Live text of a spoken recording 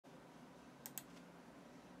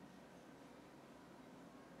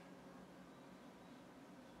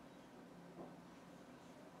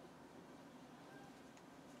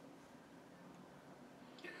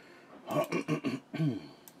Hello,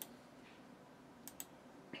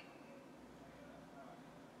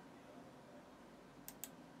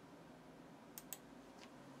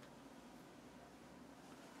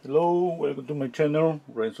 welcome to my channel.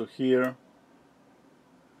 Renzo here.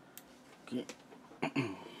 Okay,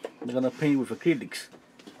 I'm gonna paint with acrylics.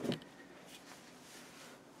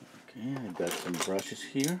 Okay, I got some brushes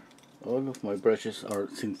here. All of my brushes are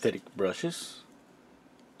synthetic brushes.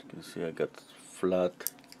 You can see I got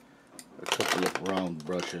flat, a couple of round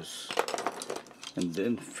brushes, and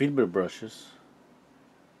then filbert brushes.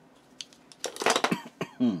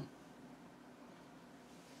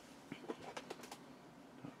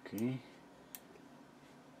 Okay,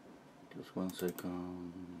 just 1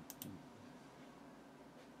 second.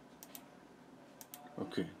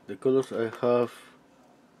 Okay, the colors I have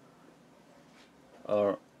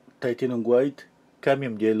are titanium white,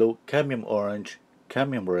 cadmium yellow, cadmium orange,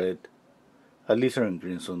 cadmium red, alizarin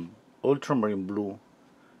crimson, ultramarine blue,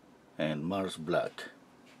 and Mars black.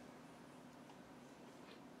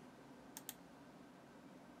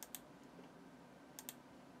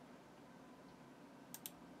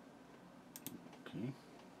 Okay.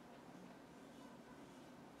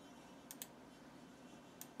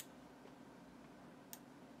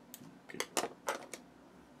 Okay.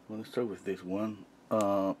 I'm gonna start with this one.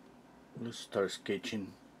 Let's start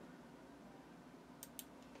sketching.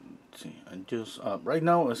 Let's see. I'm just right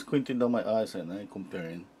now I'm squinting down my eyes and I'm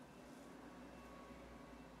comparing.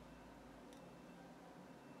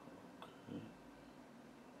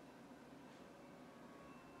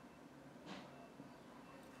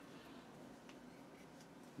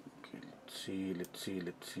 Okay. Let's see.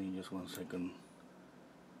 Just 1 second.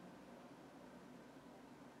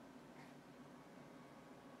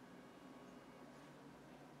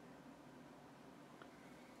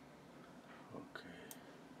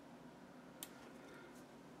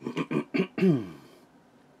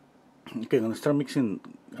 Okay, I'm gonna start mixing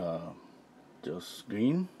just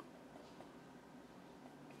green,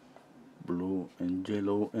 blue, and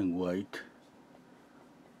yellow and white.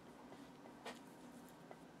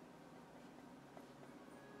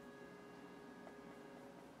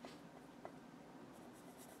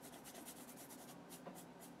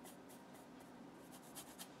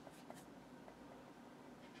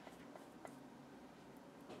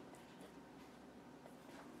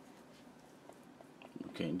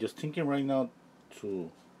 Okay, I'm just thinking right now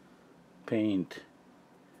to paint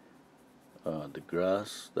the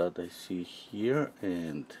grass that I see here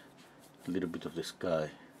and a little bit of the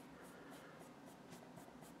sky.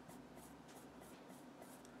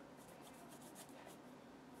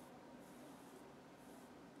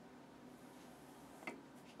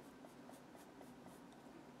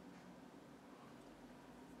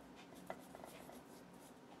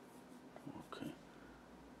 Okay,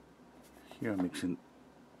 here I'm mixing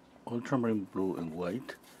ultramarine blue and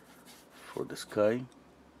white for the sky.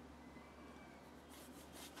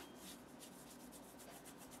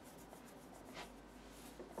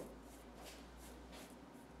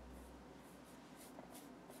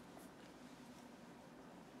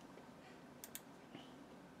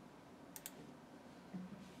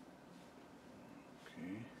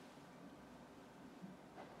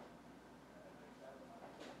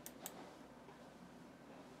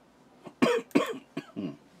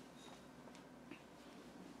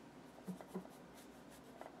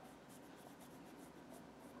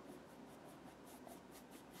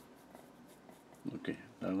 Okay,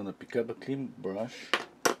 now I'm gonna pick up a clean brush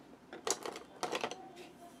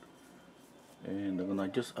and I'm gonna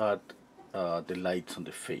just add the lights on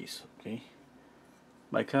the face. Okay,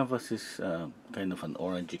 my canvas is kind of an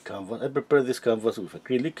orangey canvas. I prepared this canvas with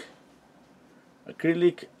acrylic,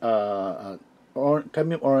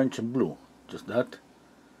 cadmium orange and blue, just that.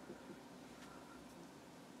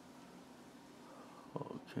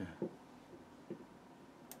 Okay.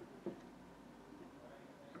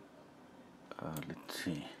 Let's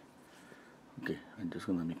see. Okay, I'm just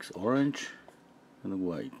gonna mix orange and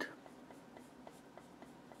white.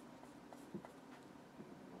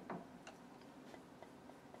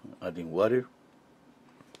 Adding water.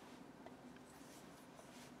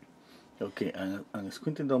 Okay, I'm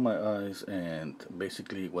squinting down my eyes, and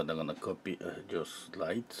basically what I'm gonna copy are just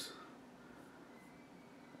lights.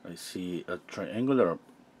 I see a triangular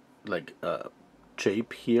like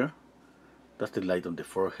shape here. That's the light on the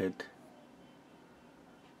forehead.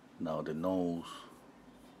 Now the nose,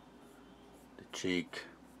 the cheek,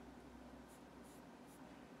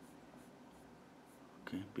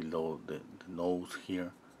 okay, below the nose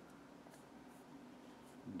here,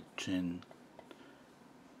 the chin.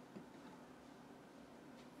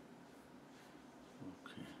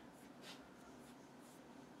 Okay,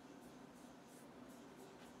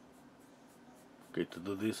 Okay, to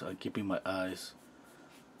do this, I'm keeping my eyes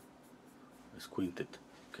squinted.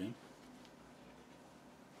 Okay.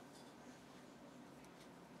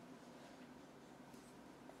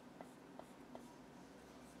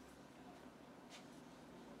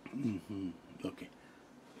 Okay.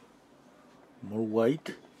 More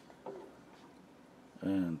white,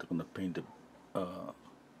 and I'm gonna paint the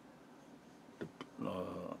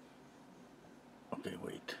okay,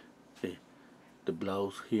 wait. Okay, the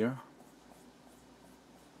blouse here.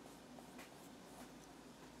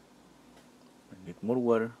 I need more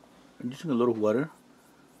water. I'm using a lot of water.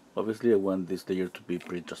 Obviously, I want this layer to be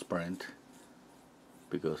pretty transparent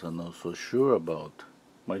because I'm not so sure about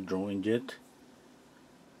my drawing yet.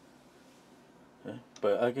 Okay.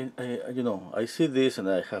 But you know, I see this and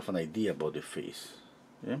I have an idea about the face.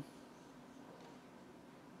 Yeah.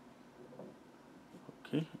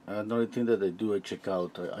 Okay. Another thing that I do, I check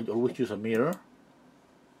out. I always use a mirror.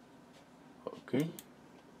 Okay.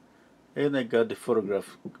 And I got the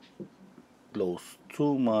photograph close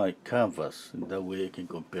to my canvas, and that way I can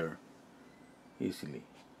compare easily.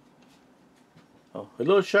 Oh,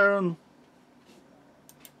 hello, Sharon.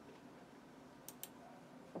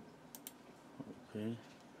 Okay.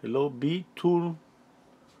 Hello, B Tool.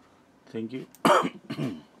 Thank you.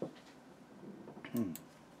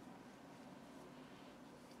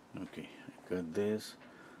 Okay, I got this.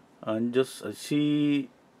 And just I see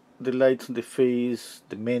the lights on the face,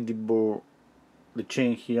 the mandible, the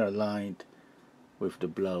chain here aligned with the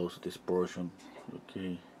blouse, this portion.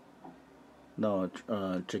 Okay. Now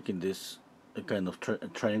checking this kind of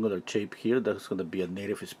triangular shape here. That's gonna be a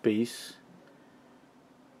native space.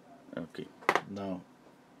 Okay. Now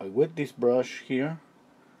I wet this brush here.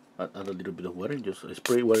 Add a little bit of water. Just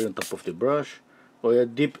spray water on top of the brush. Or I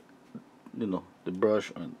dip, you know, the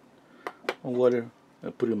brush on water.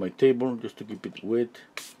 I put it on my table just to keep it wet.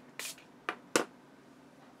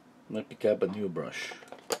 And I pick up a new brush.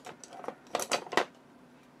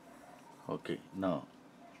 Okay, now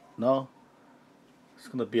it's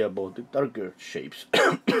gonna be about the darker shapes.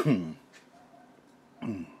 And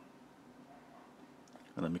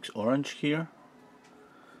I mix orange here.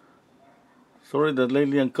 Sorry that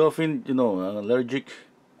lately I'm coughing, you know, I'm allergic,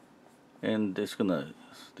 and this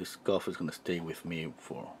cough is gonna stay with me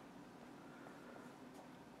for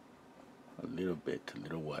a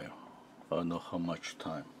little while. I don't know how much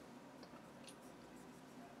time.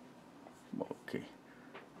 Okay,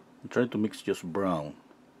 I'm trying to mix just brown.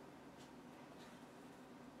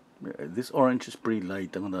 This orange is pretty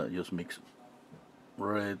light. I'm gonna just mix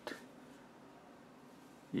red,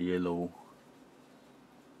 yellow,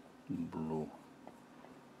 blue.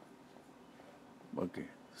 Okay,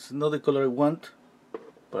 it's not the color I want,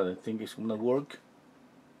 but I think it's gonna work.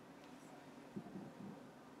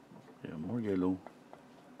 Yeah, more yellow.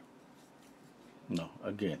 No,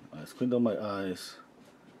 again, I squint on my eyes.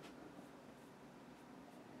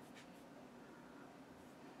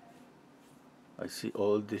 I see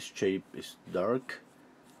all this shape is dark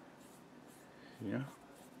here.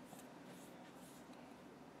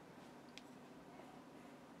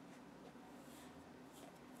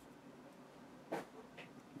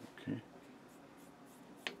 Okay.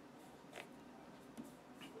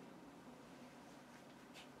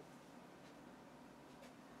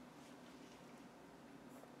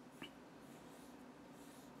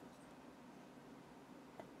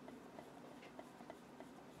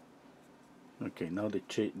 Okay, now the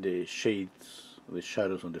shades, the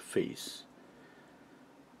shadows on the face.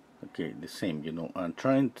 Okay, the same, you know, I'm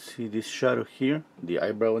trying to see this shadow here, the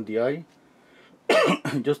eyebrow and the eye.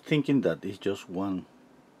 Just thinking that it's just one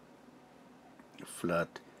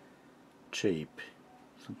flat shape,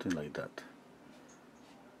 something like that.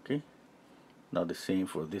 Okay, now the same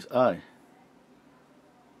for this eye.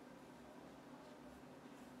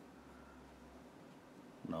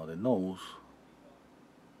 Now the nose.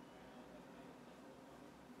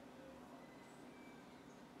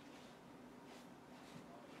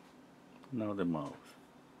 Now the mouth.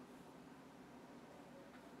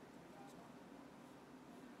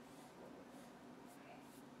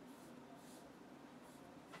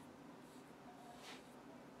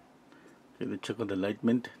 Okay, let's check on the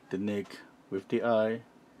alignment, the neck with the eye.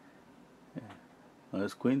 I'm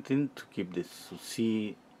squinting to keep this, to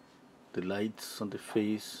see the lights on the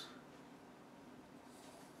face.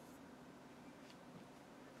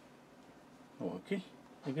 Oh, okay,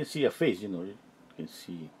 you can see a face, you know, you can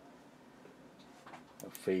see a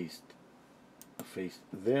face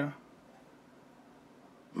there.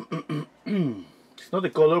 It's not the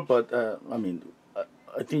color, but I mean,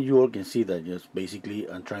 I think you all can see that just basically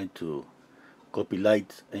I'm trying to copy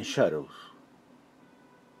lights and shadows.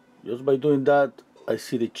 Just by doing that, I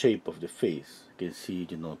see the shape of the face. I can see,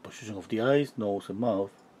 position of the eyes, nose, and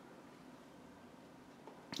mouth.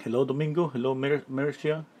 Hello, Domingo. Hello,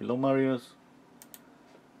 Mercia. Hello, Marius.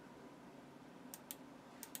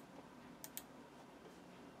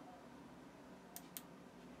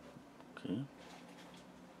 Okay.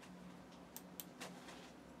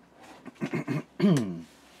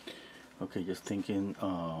 Okay, just thinking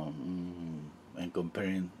and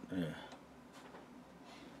comparing.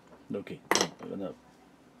 Okay, I'm gonna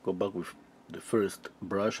go back with the first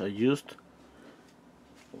brush I used.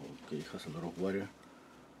 Okay, it has a lot of water.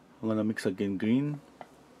 I'm gonna mix again green,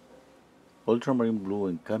 ultramarine blue,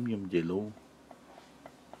 and cadmium yellow.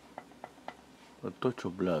 A touch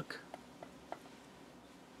of black.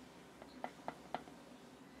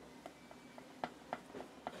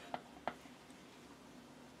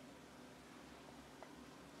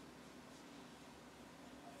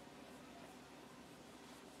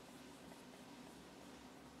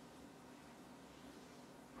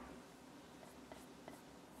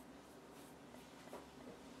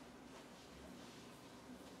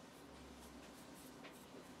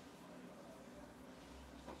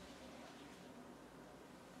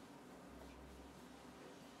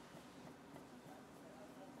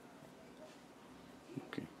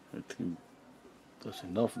 Okay, I think that's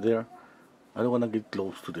enough there. I don't want to get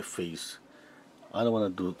close to the face. I don't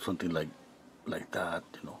want to do something like that,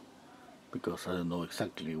 because I don't know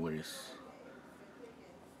exactly where it's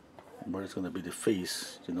gonna be the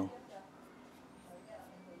face.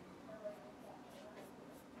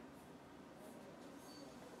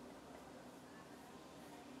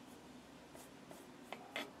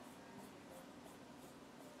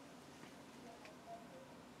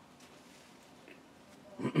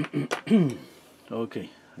 Okay,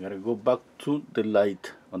 I gotta go back to the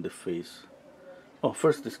light on the face. Oh,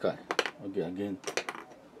 first the sky. Okay, again,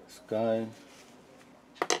 sky.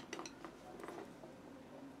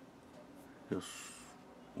 Just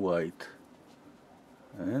white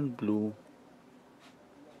and blue.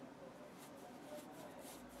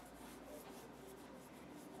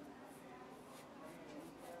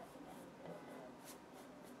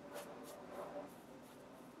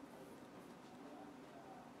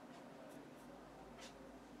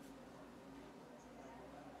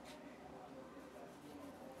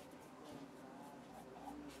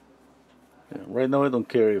 Yeah, right now I don't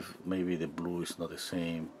care if maybe the blue is not the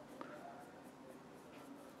same.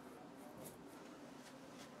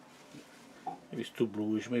 Maybe it's too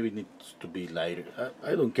bluish, maybe it needs to be lighter.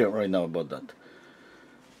 I don't care right now about that.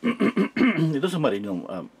 It doesn't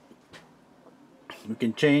matter. We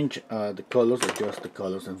can change the colors, adjust the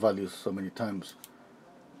colors and values so many times.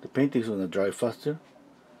 The painting is gonna dry faster.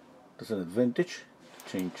 That's an advantage.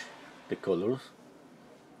 Change the colors.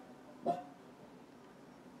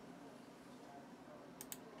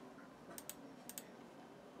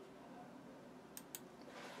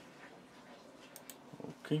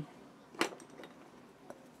 Okay.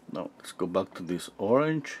 Now let's go back to this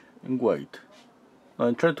orange and white. Now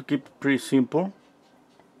I'm trying to keep it pretty simple.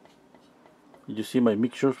 You see my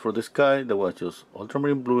mixtures for the sky, that was just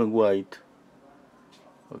ultramarine blue and white.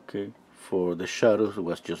 Okay, for the shadows it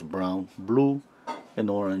was just brown, blue, and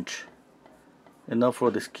orange. And now for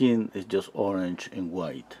the skin it's just orange and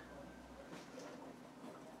white.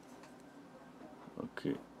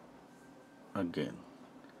 Okay, again.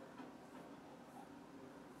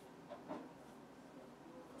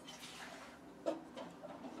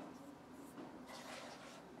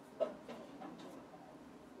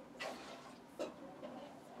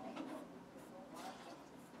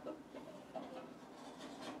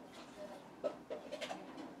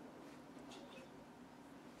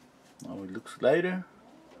 Now it looks lighter.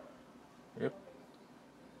 Yep.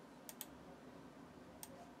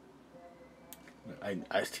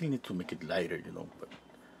 I still need to make it lighter, but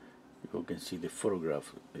you can see the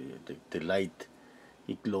photograph, the light,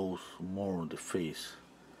 it glows more on the face.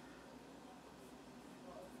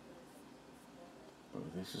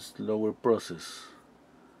 But this is slower process.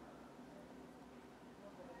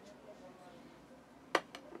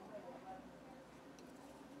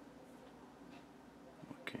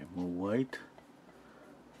 Okay, more white.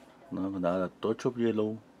 Now I'm gonna add a touch of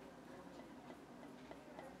yellow.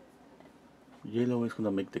 Yellow is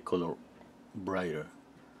gonna make the color brighter.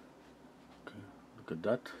 Okay, look at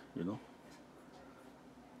that.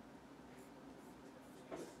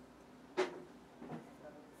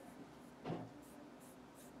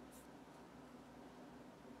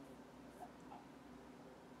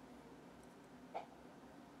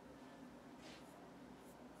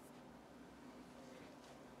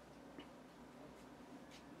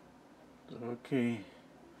 Okay,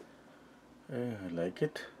 I like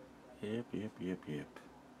it. Yep, yep, yep, yep.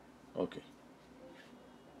 Okay.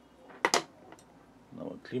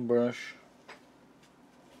 Now a clean brush.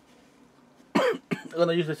 I'm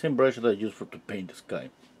gonna use the same brush that I used to paint the sky.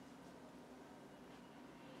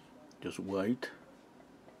 Just white.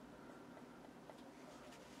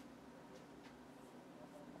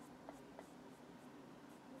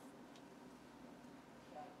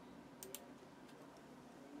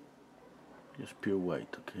 Just pure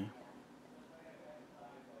white, okay?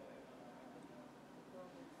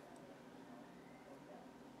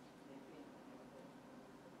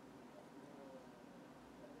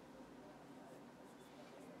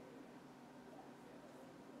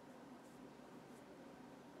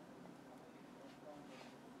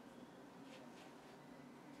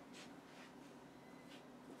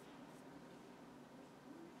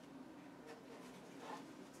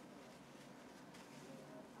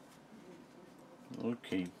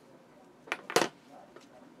 Okay.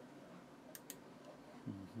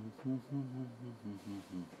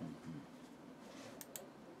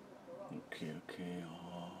 Okay, okay.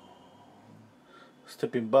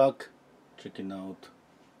 Stepping back, checking out,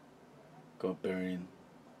 comparing,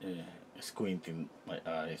 squinting my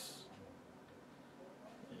eyes.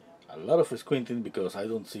 A lot of squinting because I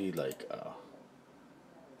don't see like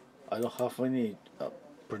I don't have any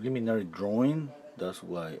preliminary drawing. That's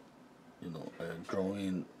why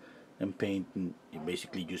drawing and painting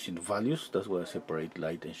basically using values. That's why I separate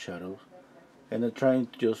light and shadows, and I'm trying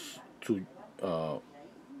just to uh,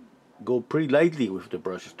 go pretty lightly with the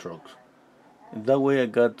brush strokes. And that way I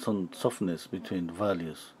got some softness between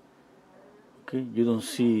values. Okay, you don't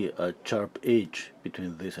see a sharp edge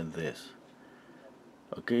between this and this.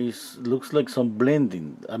 Okay, it looks like some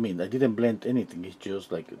blending. I mean, I didn't blend anything. It's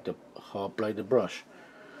just like how I apply the brush.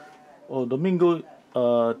 Oh, Domingo,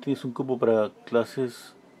 ¿tienes un cupo para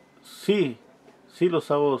clases? Sí, sí, los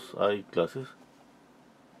sábados hay clases.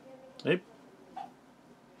 ¿Eh?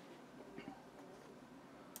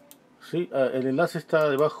 Sí, el enlace está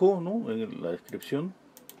debajo, ¿no? En la descripción.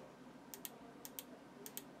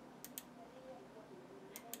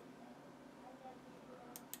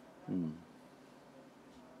 Mm.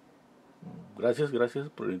 Gracias, gracias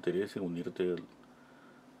por el interés en unirte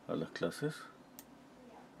a las clases.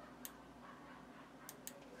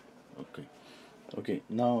 Okay, okay,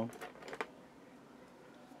 now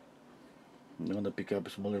I'm gonna pick up a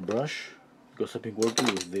smaller brush because I've been working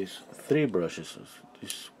with these three brushes.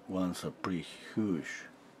 These ones are pretty huge,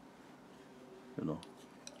 you know.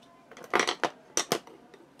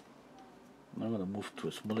 Now I'm gonna move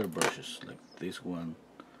to smaller brushes like this one.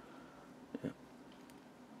 Yeah.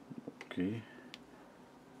 Okay.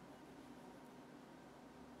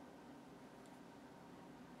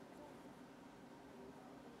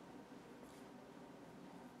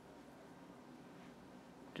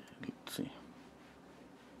 Let's see.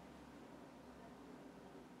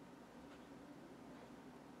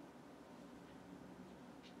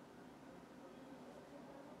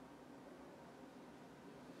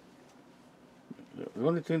 The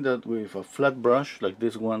only thing that with a flat brush like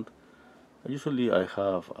this one, usually I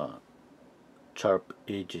have sharp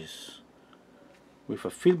edges. With a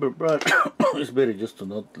filbert brush, it's better just to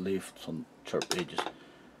not leave some sharp edges.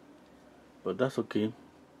 But that's okay.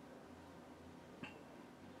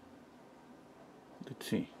 Let's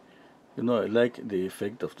see. You know, I like the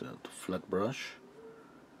effect of the flat brush.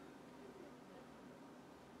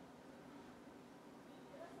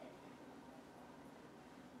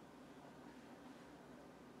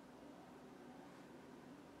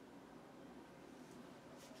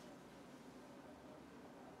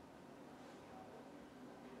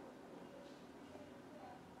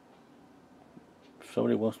 If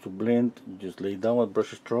somebody wants to blend, just lay down a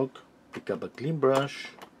brush stroke, pick up a clean brush,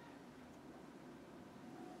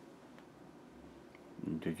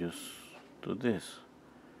 and you just do this,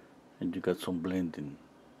 and you got some blending.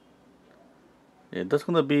 Yeah, that's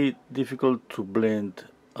gonna be difficult to blend.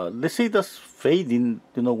 Let's say that's fading,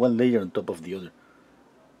 you know, one layer on top of the other.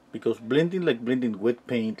 Because blending, like blending wet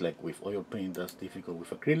paint, like with oil paint, that's difficult with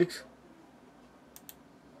acrylics.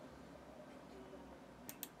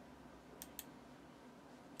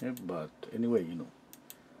 Yeah, but anyway, you know,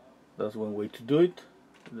 that's one way to do it.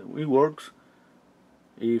 It works.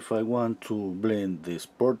 If I want to blend this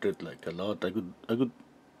portrait like a lot, I could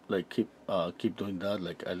like keep doing that.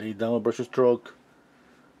 Like I lay down a brush stroke,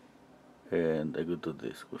 and I could do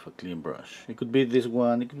this with a clean brush. It could be this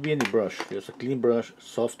one. It could be any brush. Just a clean brush,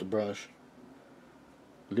 soft brush,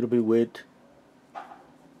 a little bit wet.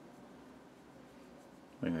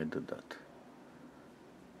 And I do that.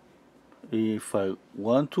 If I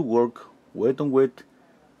want to work wet on wet,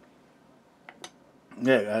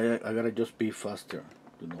 Yeah, I gotta just be faster,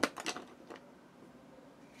 you know.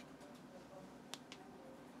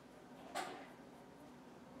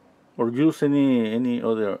 Or use any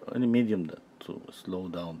medium that to slow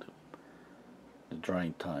down the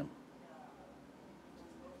drying time.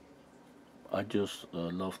 I just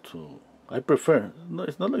love to. I prefer. No,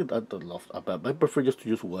 it's not like that. I love. I prefer just to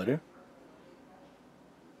use water.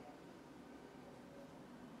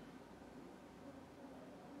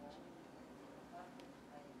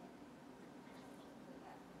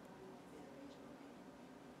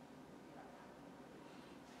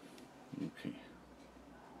 Okay.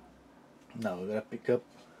 Now I gotta pick up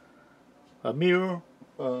a mirror.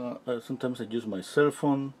 Sometimes I use my cell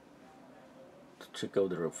phone to check out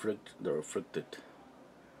the reflected,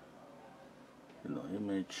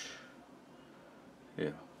 image. Yeah.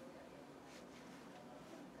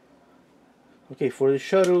 Okay, for the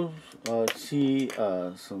shadows, see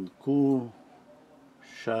some cool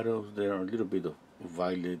shadows there. A little bit of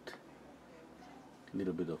violet, a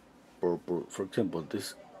little bit of purple. For example,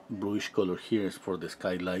 this bluish color here is for the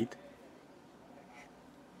skylight.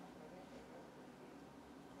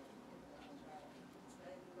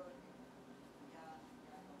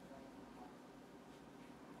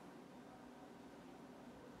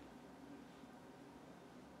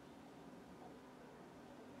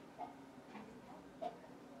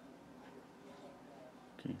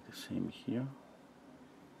 Okay, the same here.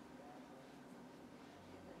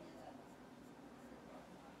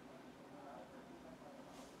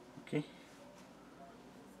 Okay,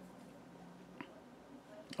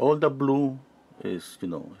 all the blue is,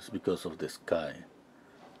 is because of the sky.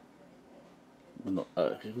 We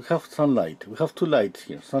have sunlight. We have two lights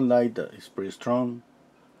here. Sunlight that is pretty strong.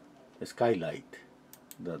 A skylight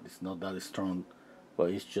that is not that strong,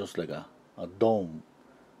 but it's just like a dome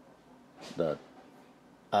that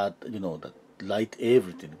that light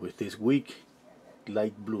everything with this weak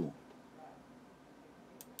light blue.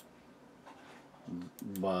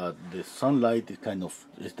 But the sunlight is kind of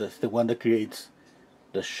is the one that creates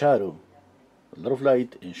the shadow. A lot of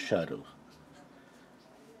light and shadows.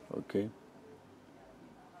 Okay.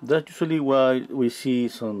 That's usually why we see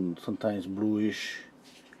sometimes bluish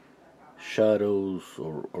shadows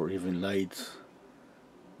or even lights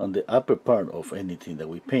on the upper part of anything that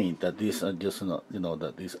we paint. That these are just not,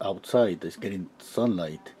 that this outside is getting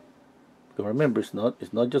sunlight. Because remember, it's not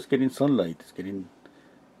just getting sunlight. It's getting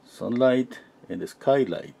sunlight and the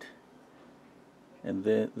skylight. And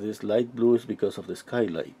then this light blue is because of the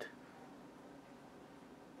skylight.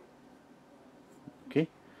 Okay.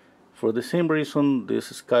 For the same reason, this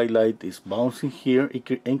skylight is bouncing here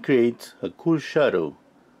and creates a cool shadow.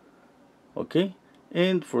 Okay,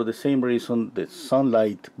 and for the same reason, the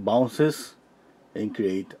sunlight bounces and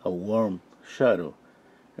create a warm shadow.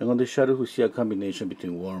 And on the shadow, we see a combination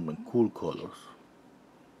between warm and cool colors.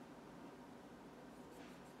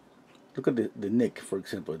 Look at the neck, for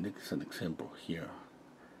example. The neck is an example here.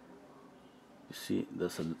 You see,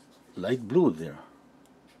 there's a light blue there.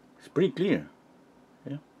 It's pretty clear.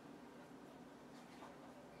 Yeah.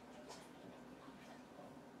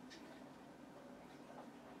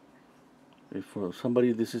 If for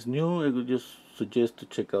somebody this is new, I would just suggest to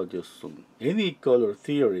check out just any color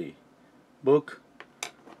theory book.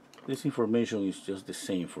 This information is just the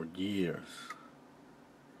same for years.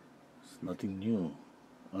 It's nothing new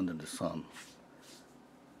under the sun.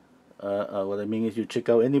 What I mean is, you check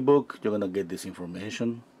out any book, you're gonna get this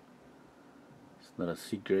information. It's not a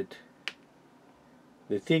secret.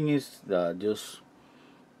 The thing is that just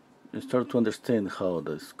start to understand how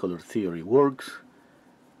this color theory works,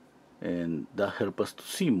 and that helps us to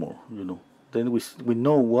see more. Then we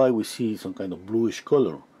know why we see some kind of bluish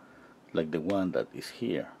color, like the one that is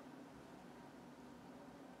here,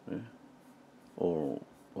 okay? or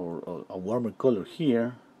a warmer color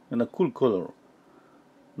here and a cool color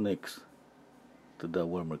next to that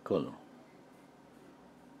warmer color.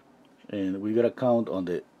 And we gotta count on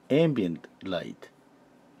the ambient light.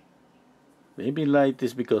 The ambient light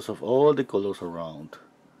is because of all the colors around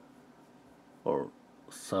or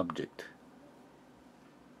subject.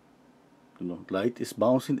 Light is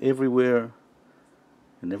bouncing everywhere,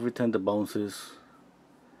 and every time the bounces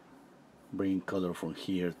bring color from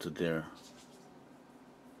here to there.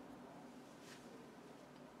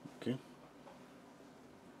 Okay.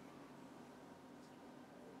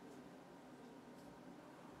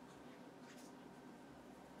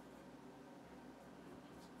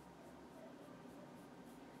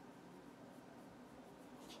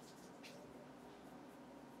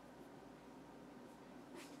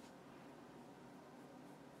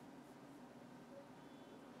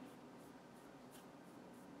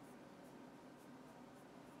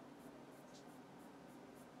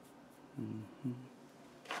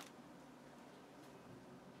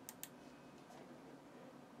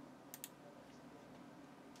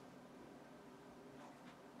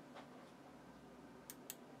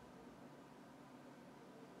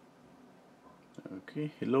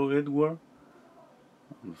 Okay, hello Edward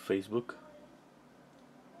on Facebook.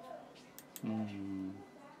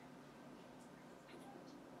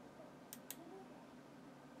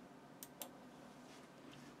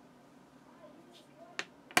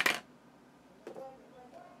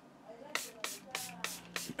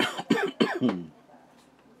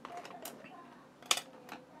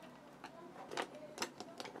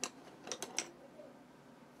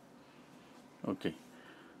 Okay,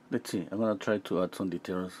 let's see. I'm gonna try to add some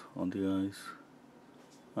details on the eyes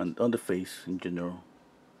and on the face in general.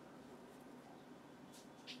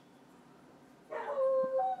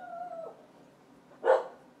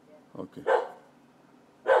 Okay.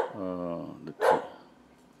 Let's see.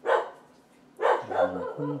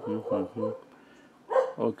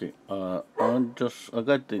 Okay. I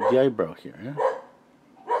got the eyebrow here. Yeah.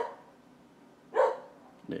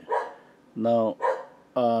 There. Now,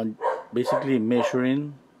 basically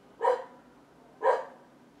measuring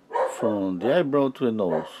from the eyebrow to the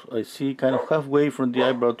nose. I see kind of halfway from the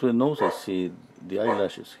eyebrow to the nose. I see the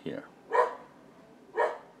eyelashes here.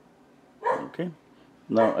 Okay.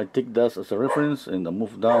 Now I take that as a reference and I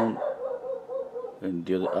move down, and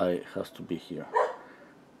the other eye has to be here.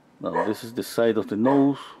 Now this is the side of the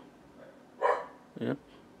nose. Yep.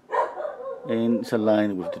 And it's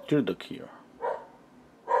aligned with the tear duct here.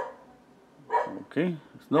 Okay.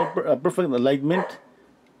 It's not a perfect alignment,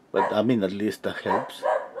 but I mean at least that helps.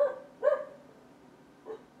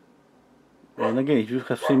 And again, if you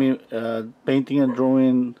have seen me painting and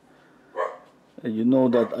drawing, you know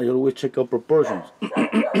that I always check out proportions.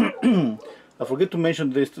 I forget to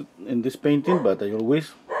mention this in this painting, but I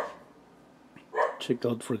always check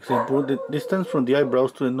out, for example, the distance from the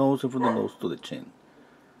eyebrows to the nose and from the nose to the chin.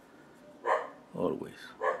 Always.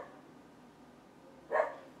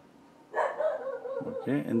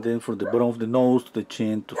 Okay, and then from the bottom of the nose to the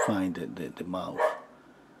chin to find the mouth.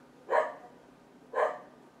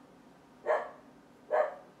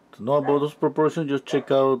 To know about those proportions, just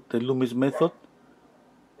check out the Loomis method.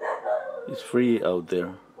 It's free out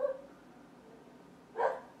there.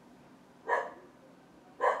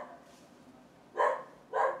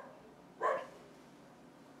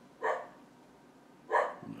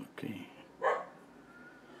 Okay.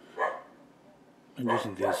 I'm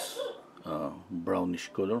using this brownish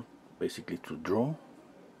color basically to draw.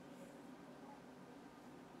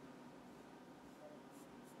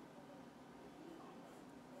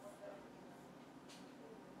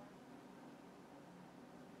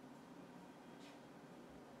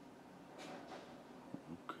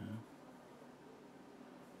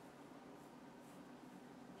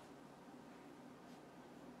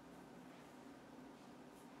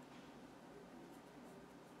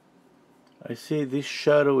 I see this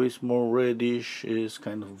shadow is more reddish, is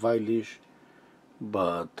kind of violish,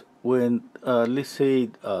 but when, let's say,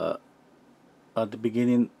 at the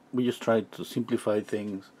beginning, we just try to simplify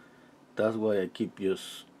things. That's why I keep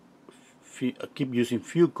using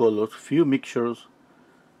few colors, few mixtures,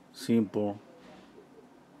 simple.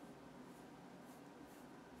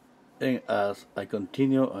 And as I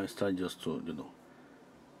continue, I start just to,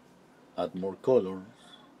 add more colors.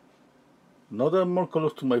 Not add more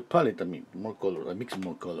colors to my palette, I mean, more colors. I mix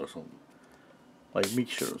more colors on my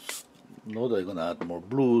mixtures. Not that I'm gonna add more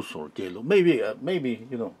blues or yellow. Maybe,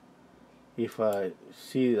 if I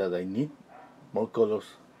see that I need more colors.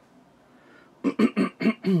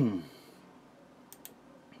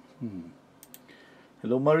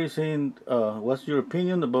 Hello, Mary saying, what's your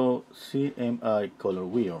opinion about CMI color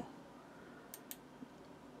wheel?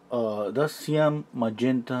 That's cyan,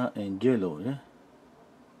 magenta, and yellow, yeah?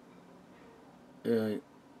 Yeah,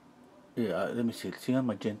 let me see, cyan,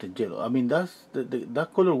 magenta, and yellow. I mean, that's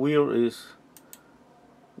that color wheel is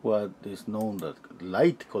what is known as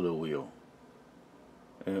light color wheel.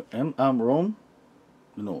 Am I wrong?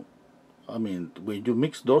 No. I mean, when you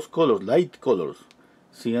mix those colors, light colors,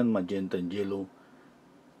 cyan, magenta, and yellow,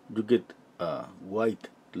 you get white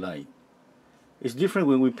light. It's different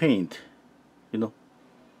when we paint,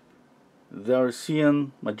 There are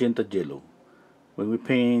cyan, magenta, yellow. When we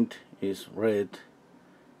paint, it's red,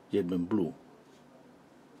 yellow, and blue.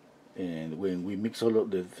 And when we mix all of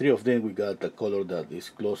the three of them, we got a color that is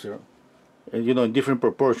closer, and in different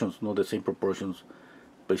proportions, not the same proportions,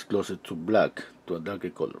 but it's closer to black, to a darker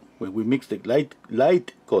color. When we mix the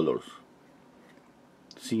light colors,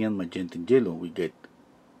 cyan, magenta, and yellow, we get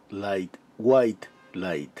white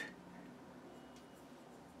light.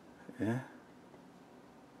 Yeah.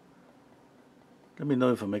 Let me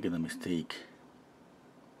know if I'm making a mistake.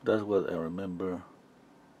 That's what I remember.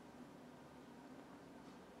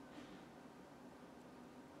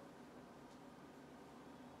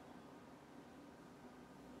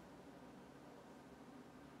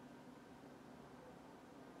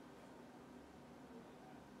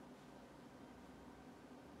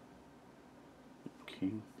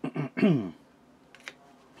 Okay.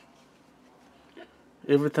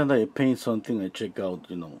 Every time I paint something, I check out,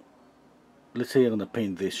 let's say I'm gonna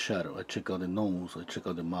paint this shadow. I check out the nose, I check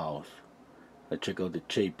out the mouth, I check out the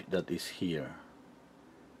shape that is here,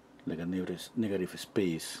 like a negative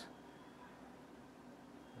space.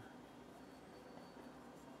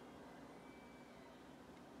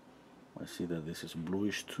 I see that this is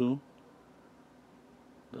bluish too.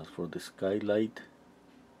 That's for the skylight.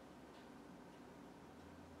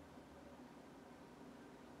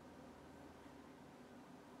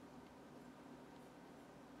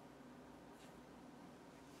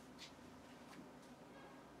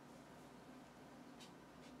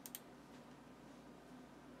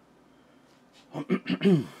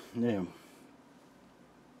 Yeah.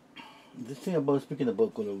 The thing about speaking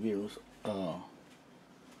about color wheels,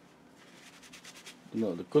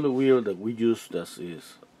 the color wheel that we use that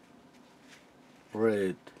is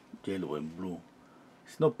red, yellow, and blue.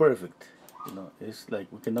 It's not perfect. It's like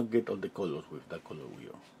we cannot get all the colors with that color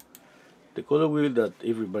wheel. The color wheel that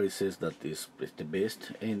everybody says that is the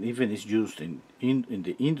best, and even is used in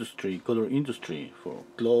the industry, color industry, for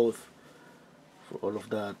clothes, for all of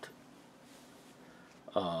that,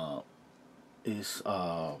 is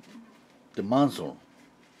the Mansell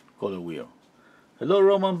color wheel. Hello,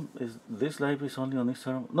 Roman. Is this live is only on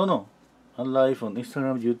Instagram? No, no. I'm live on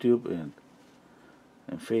Instagram, YouTube,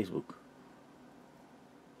 and Facebook.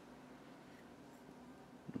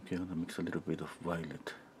 Okay, I'm gonna mix a little bit of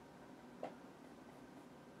violet.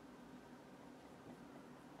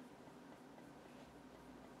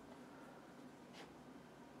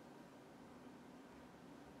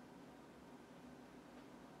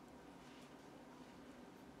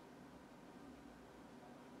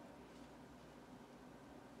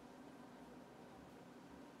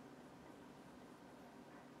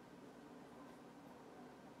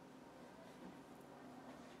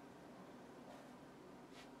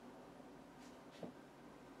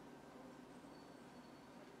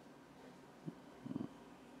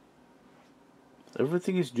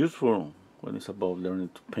 Everything is useful when it's about learning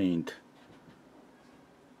to paint.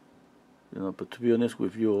 But to be honest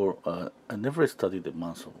with you, I never studied the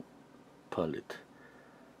Mansell palette.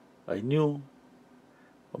 I knew,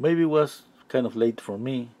 or maybe it was kind of late for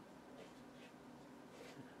me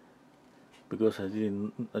because I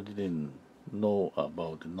didn't know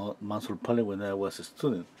about the Mansell palette when I was a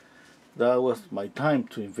student. That was my time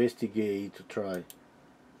to investigate, to try.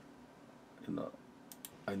 You know,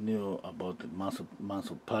 I knew about the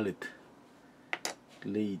Mansell palette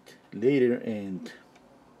later, and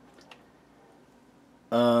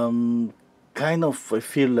kind of I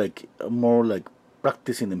feel like more like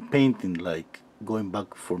practicing and painting, like going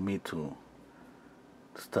back for me to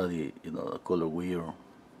study, a color wheel.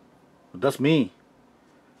 That's me,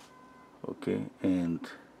 okay, and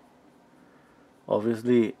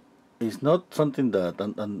obviously it's not something that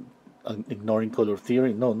I'm ignoring color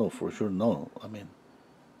theory. No, no, for sure, no. I mean,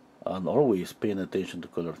 I'm always paying attention to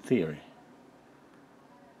color theory.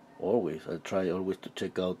 Always, I try always to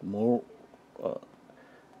check out more. Uh,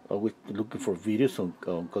 Always looking for videos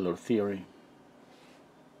on color theory.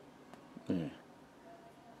 Yeah.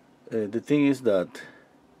 The thing is that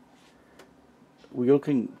we all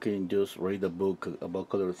can just read a book about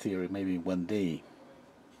color theory maybe one day,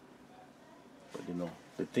 but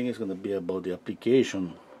the thing is going to be about the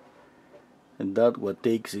application, and that what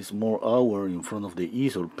takes is more hour in front of the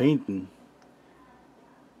easel painting,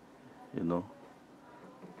 you know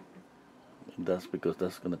and that's because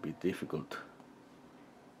that's going to be difficult.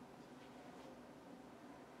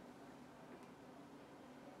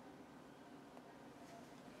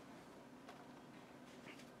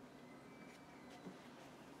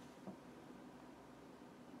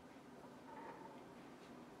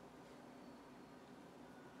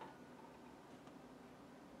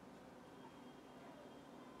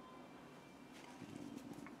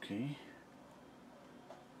 Okay.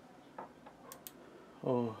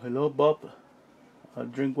 Oh, hello, Bob. I'll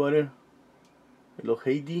drink water. Hello,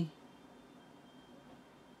 Heidi.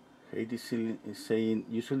 Heidi is saying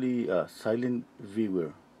usually a silent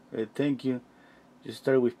viewer. Thank you. You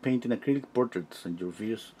started with painting acrylic portraits, and your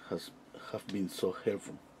views have been so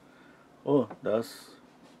helpful. Oh, that's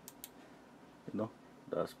you know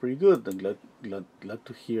That's pretty good. I'm glad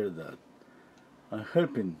to hear that I'm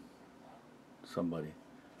helping somebody.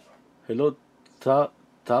 Hello,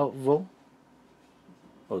 Tavo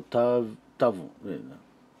or Tavo. Yeah.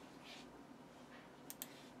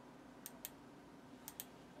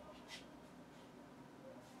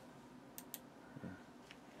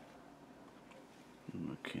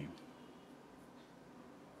 Okay.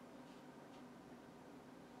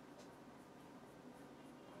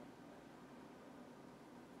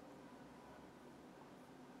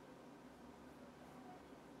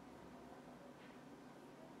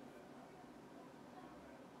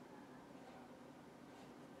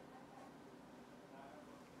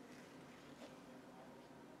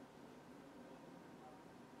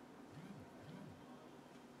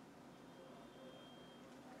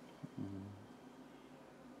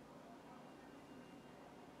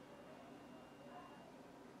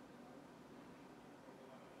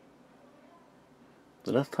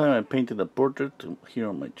 The last time I painted a portrait here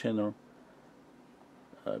on my channel,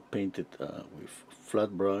 I painted with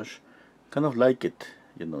flat brush. Kind of like it,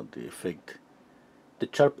 you know, the effect, the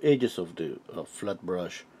sharp edges of the flat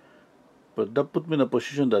brush. But that put me in a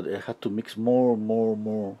position that I had to mix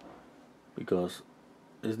more, because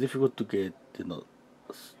it's difficult to get, you know,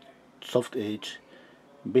 soft edge.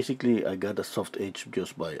 Basically, I got a soft edge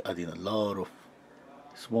just by adding a lot of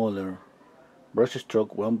smaller brush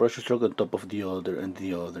stroke, one brush stroke on top of the other and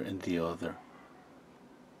the other and the other,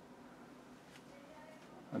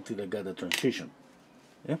 until I got a transition.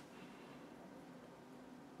 Yeah,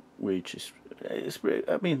 which is pretty,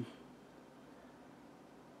 I mean,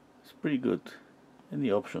 it's pretty good.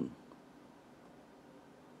 Any option.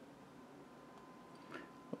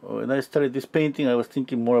 When I started this painting, I was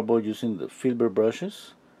thinking more about using the filbert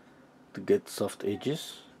brushes to get soft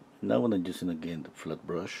edges. Now when I'm using again the flat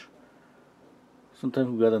brush, sometimes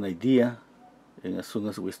we got an idea, and as soon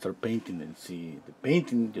as we start painting and see the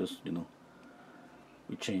painting, just, you know,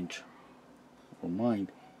 we change our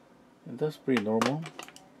mind, and that's pretty normal.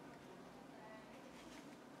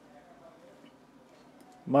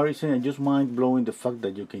 Mary saying, I just mind blowing the fact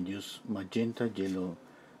that you can use magenta yellow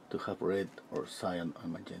to have red or cyan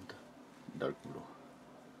and magenta, dark blue.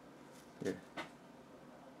 Yeah.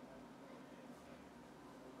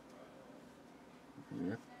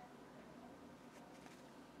 Yeah.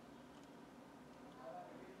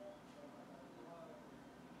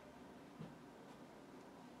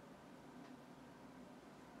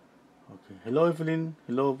 Okay. Hello, Evelyn.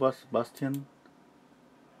 Hello, Bastian.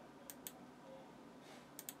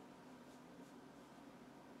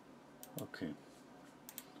 Okay.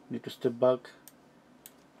 Need to step back.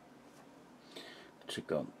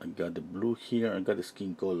 Check out. I got the blue here. I got the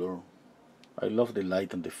skin color. I love the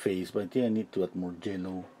light on the face, but I think I need to add more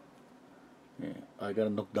yellow. Yeah, I gotta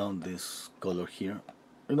knock down this color here.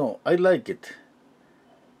 You know, I like it,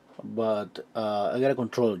 but I gotta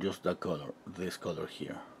control just that color, this color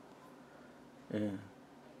here. Yeah.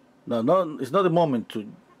 No, no, it's not the moment to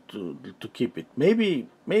keep it. Maybe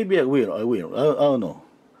I will. I don't know.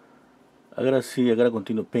 I gotta see. I gotta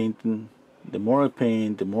continue painting. The more I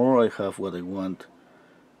paint, the more I have what I want.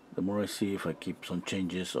 The more I see if I keep some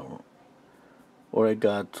changes, or I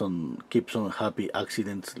got some keep some happy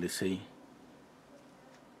accidents, let's say,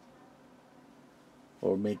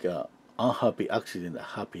 or make a unhappy accident a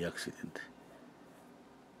happy accident.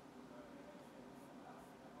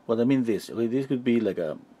 What I mean this, okay, this could be like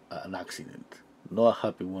an accident, not a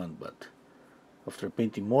happy one, but after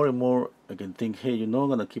painting more and more, I can think, hey, you know, I'm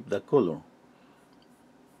gonna keep that color.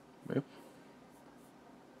 Yep.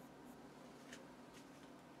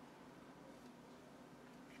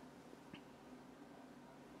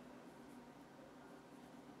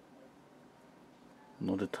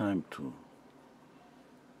 Not the time to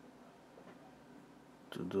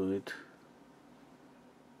do it.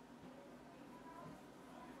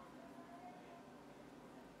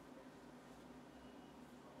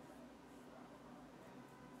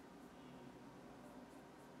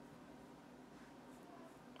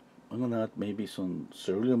 I'm gonna add maybe some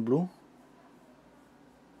cerulean blue.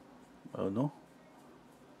 I don't know.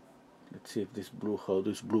 Let's see if this blue, how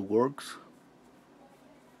this blue works.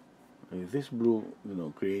 If this blue, you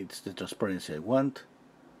know, creates the transparency I want,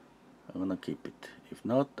 I'm gonna keep it. If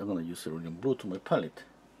not, I'm gonna use cerulean blue to my palette.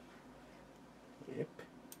 Yep.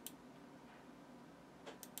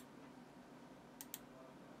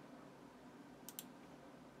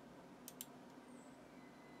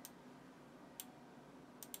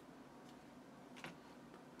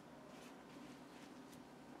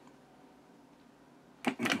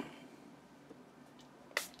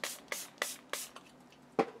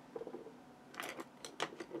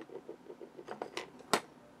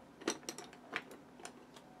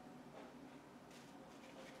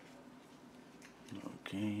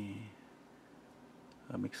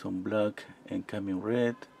 some black and coming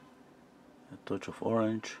red, a touch of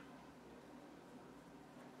orange.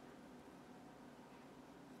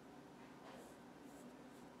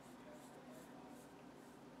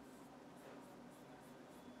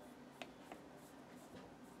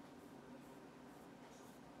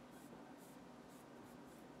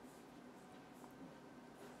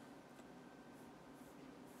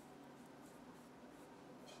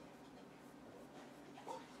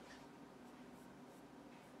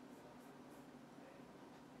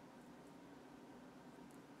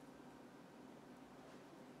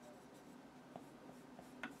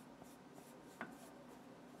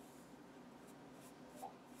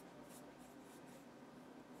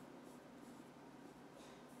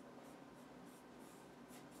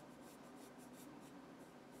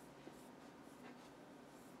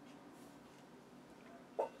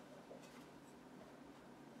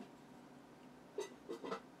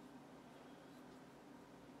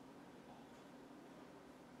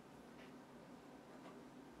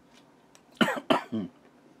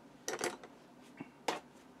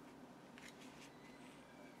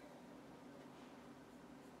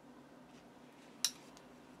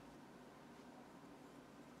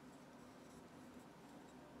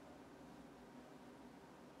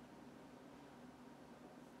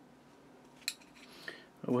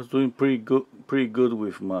 I was doing pretty good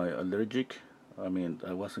with my allergic. I mean,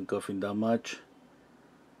 I wasn't coughing that much.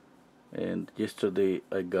 And yesterday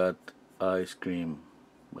I got ice cream.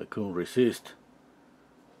 I couldn't resist.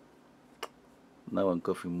 Now I'm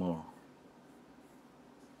coughing more.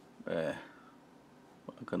 What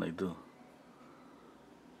can I do?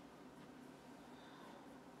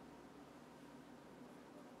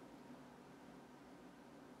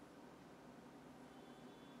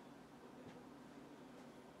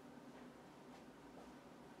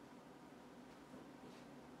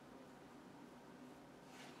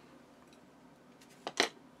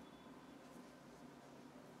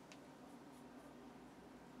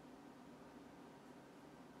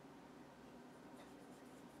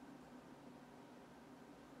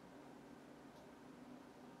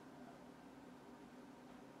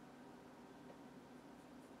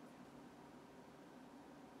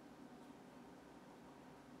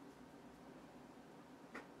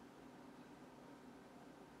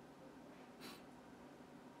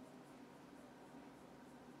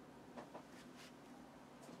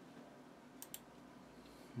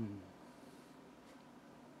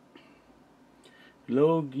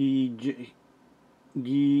 Hello,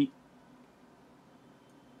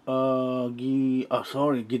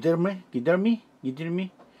 sorry, Guillermi.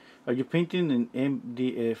 Are you painting an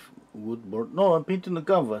MDF wood board? No, I'm painting the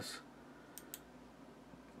canvas.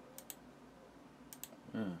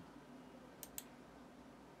 Yeah.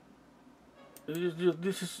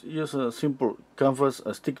 This is just a simple canvas,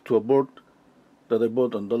 a stick to a board that I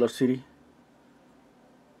bought on Dollar City.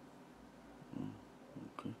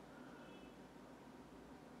 Okay.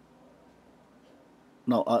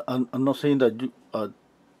 Now, I'm not saying that you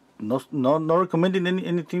not recommending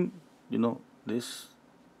anything. You know, this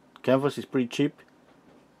canvas is pretty cheap.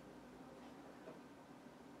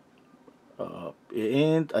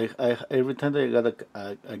 And I every time that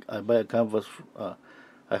I buy a canvas,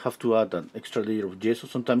 I have to add an extra layer of gesso.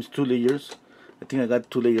 Sometimes 2 layers. I think I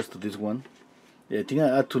got 2 layers to this one. Yeah, I think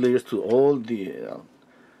I add 2 layers to all the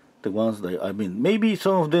ones that I mean. Maybe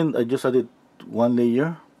some of them I just added 1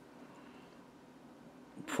 layer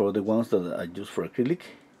for the ones that I use for acrylic.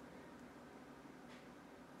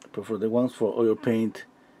 But for the ones for oil paint,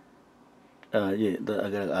 yeah, I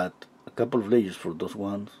gotta add a couple of layers for those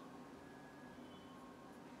ones.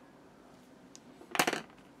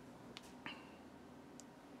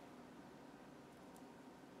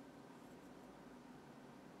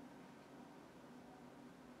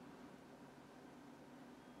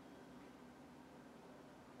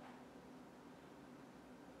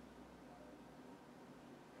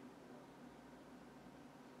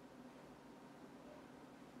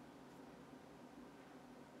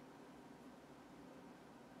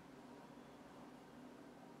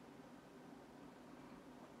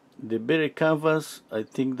 The better canvas, I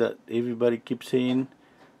think that everybody keeps saying,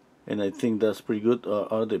 and I think that's pretty good,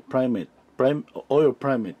 are the oil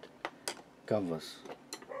primate canvas.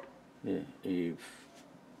 Yeah, if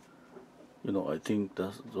you know, I think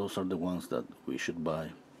those are the ones that we should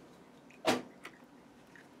buy.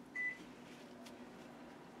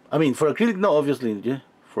 I mean, for acrylic, no, obviously, yeah,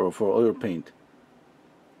 for oil paint.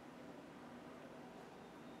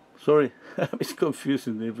 Sorry, it's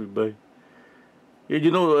confusing everybody. Yeah,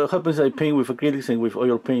 you know what happens? I paint with acrylics and with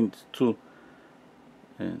oil paint too,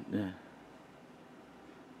 and yeah.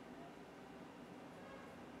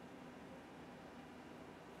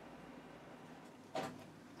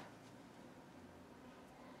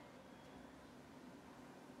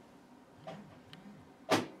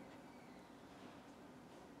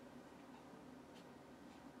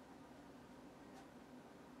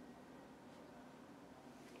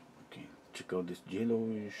 got this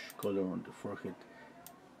yellowish color on the forehead.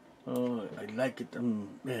 Oh, I like it.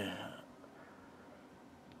 Yeah.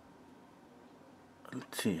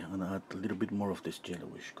 Let's see, I'm gonna add a little bit more of this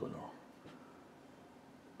yellowish color.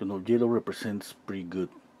 You know, yellow represents pretty good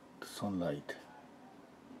sunlight.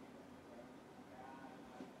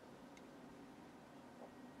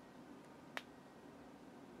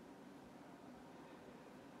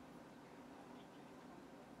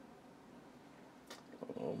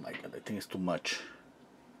 Oh my god, I think it's too much.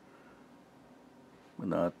 I'm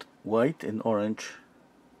gonna add white and orange.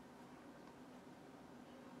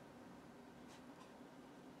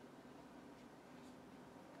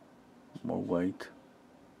 More white.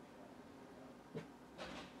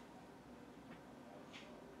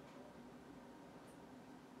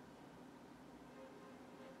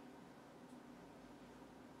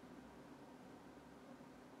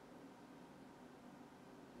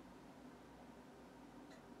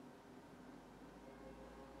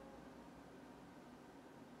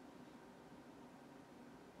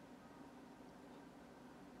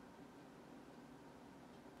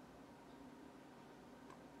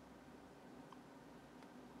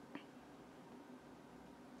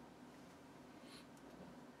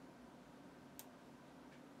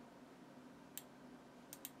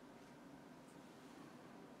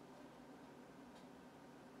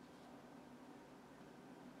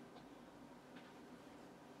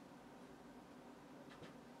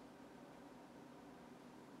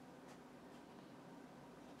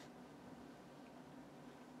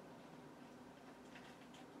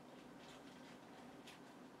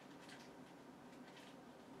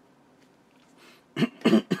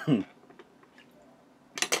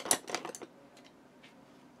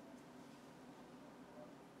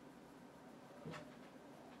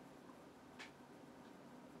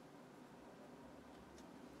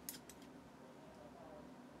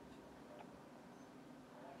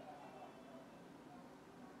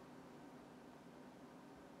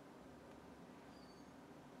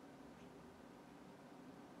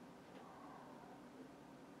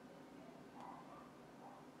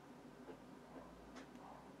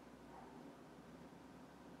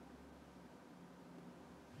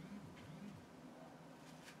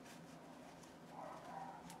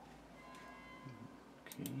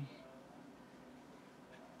 Okay.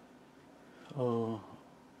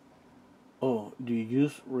 Oh, do you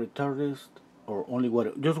use retardants or only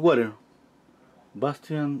water? Just water.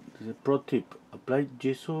 Bastian, this is a pro tip. Apply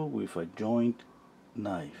gesso with a joint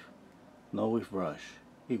knife, not with brush.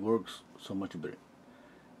 It works so much better.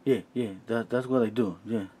 Yeah, that's what I do.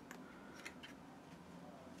 Yeah,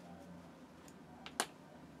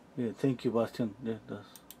 thank you, Bastian. Yeah,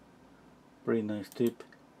 that's pretty nice tip.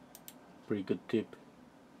 Pretty good tip.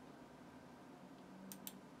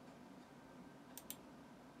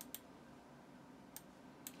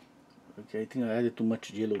 Okay, I think I added too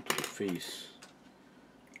much yellow to the face.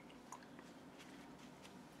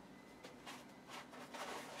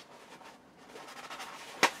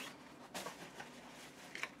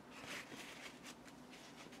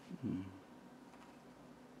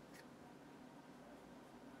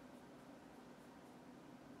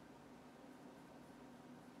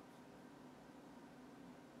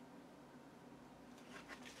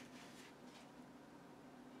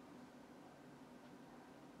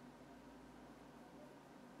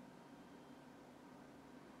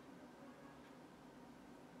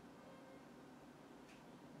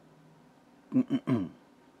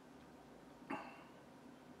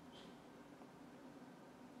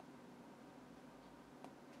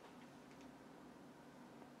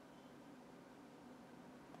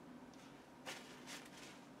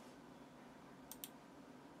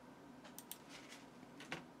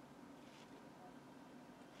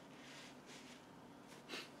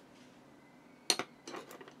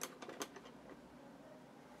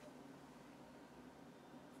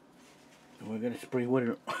 We're gonna spray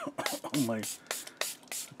water on my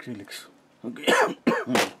acrylics. Okay.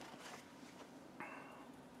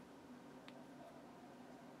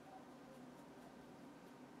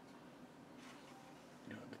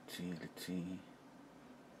 Let's see.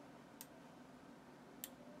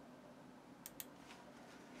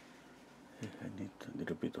 I need a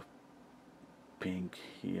little bit of pink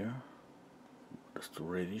here. That's too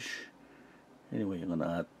reddish. Anyway,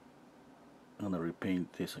 I'm gonna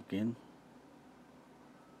repaint this again.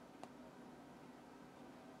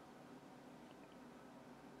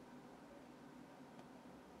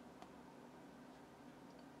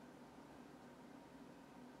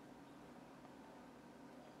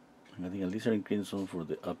 I'm adding a alizarin crimson for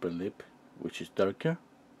the upper lip, which is darker.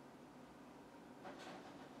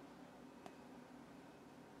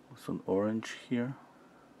 some orange here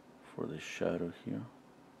for the shadow here.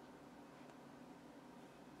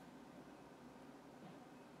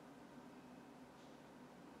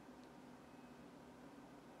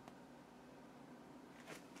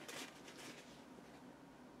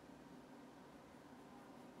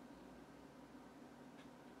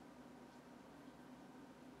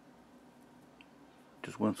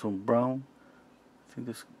 Just want some brown. I think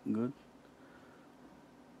that's good.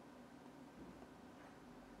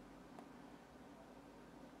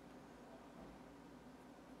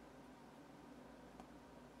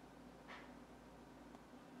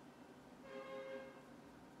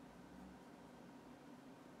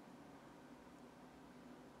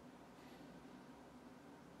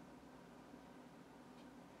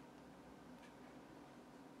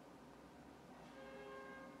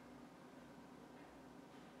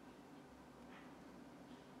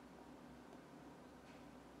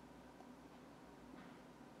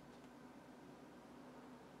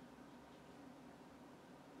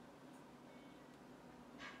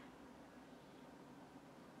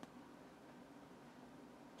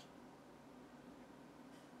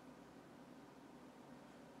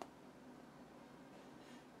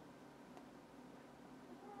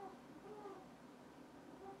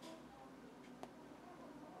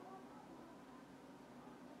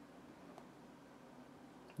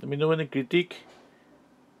 Let me know any critique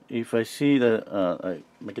if I see that I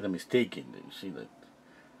making a mistake in you see that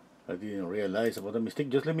I didn't realize about the mistake.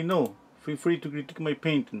 Just let me know. Feel free to critique my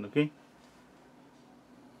painting, okay?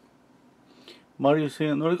 Mario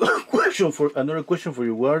saying another question for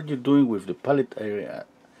you. What are you doing with the palette area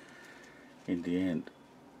in the end?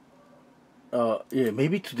 Yeah,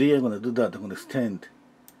 maybe today I'm gonna do that. I'm gonna extend,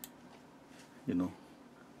 you know.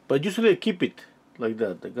 But usually I keep it like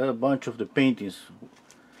that. I got a bunch of the paintings,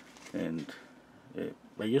 and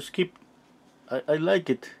I just keep. I like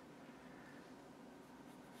it.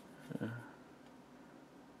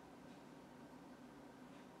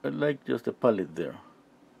 I like just the palette there.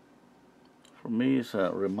 For me, it's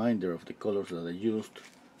a reminder of the colors that I used.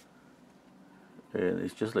 And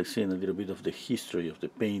it's just like seeing a little bit of the history of the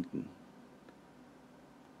painting.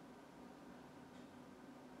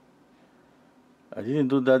 I didn't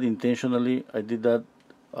do that intentionally. I did that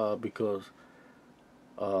because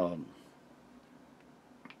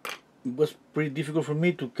it was pretty difficult for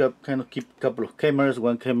me to kind of keep a couple of cameras.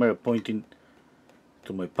 One camera pointing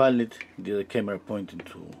to my palette, the other camera pointing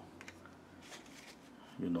to,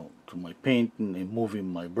 to my painting, and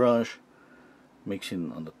moving my brush,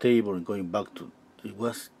 mixing on the table and going back to. It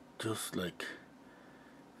was just like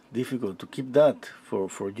difficult to keep that for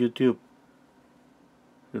YouTube,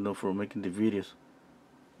 for making the videos.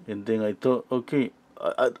 And then I thought, okay,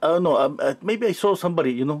 I don't know, maybe I saw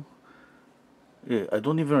somebody, yeah, I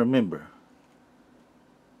don't even remember,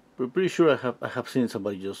 but pretty sure I have seen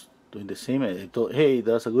somebody just doing the same, and I thought, hey,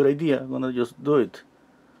 that's a good idea, I'm gonna just do it.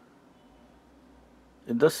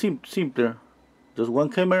 And that's simpler, just one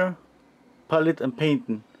camera, palette, and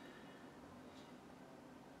painting.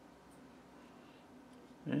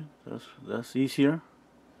 Yeah, that's easier.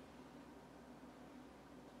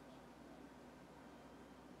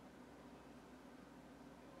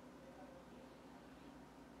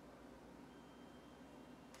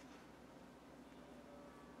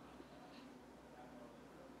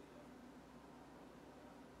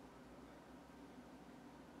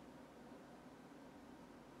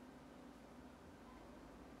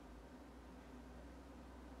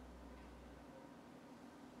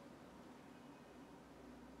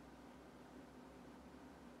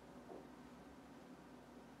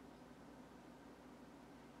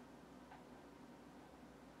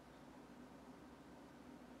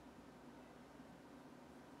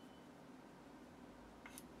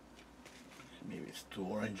 Maybe it's too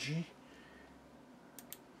orangey.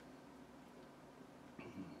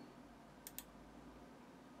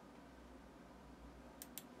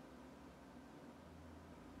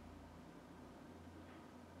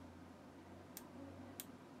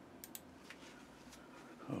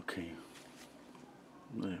 Okay,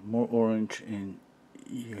 more orange and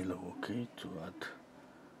yellow, okay, to add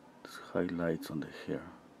highlights on the hair.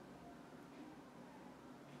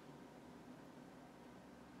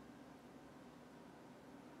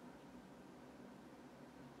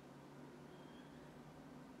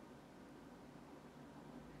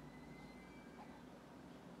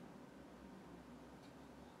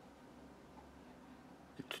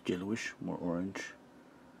 It's yellowish, more orange.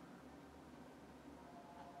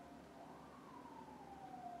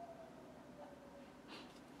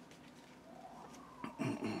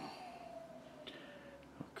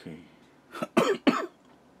 Okay.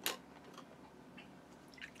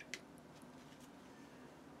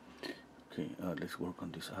 Okay, let's work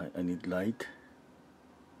on this eye. I need light.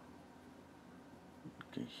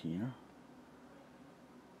 Okay, here.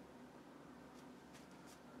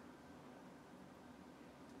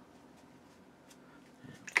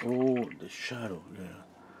 Oh, the shadow, yeah.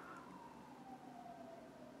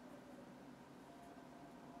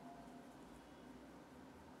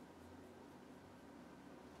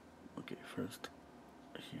 Okay, first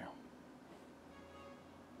here.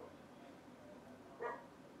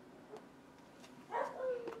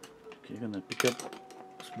 Okay, I'm gonna pick up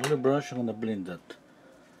a smaller brush. I'm gonna blend that.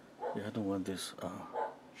 Yeah, I don't want this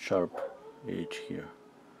sharp edge here.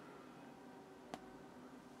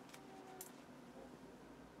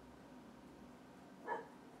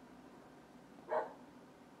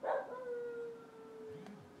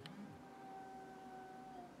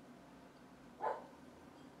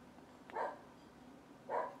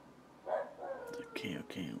 Okay,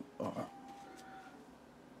 okay.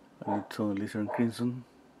 I need some lizard crimson.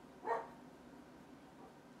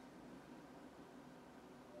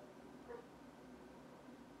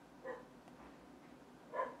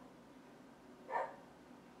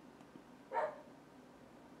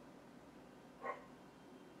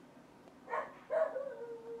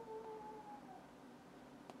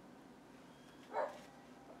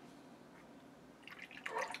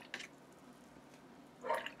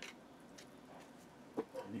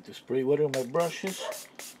 I need to spray water on my brushes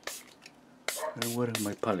and water on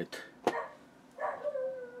my palette.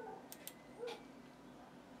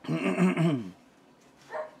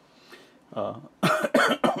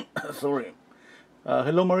 Sorry.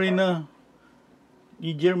 Hello, Marina.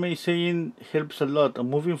 Jeremy is saying helps a lot.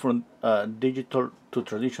 Moving from digital to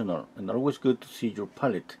traditional, and always good to see your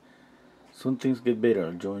palette. Some things get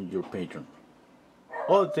better. Join your Patreon.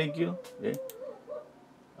 Oh, thank you. Yeah.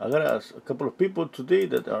 I got a couple of people today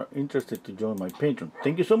that are interested to join my Patreon.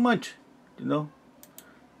 Thank you so much. You know,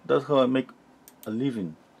 that's how I make a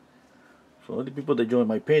living. For all the people that join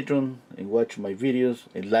my Patreon and watch my videos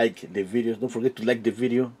and like the videos, don't forget to like the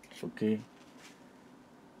video. Okay.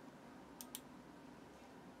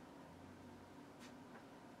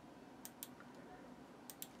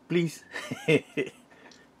 Please. Okay.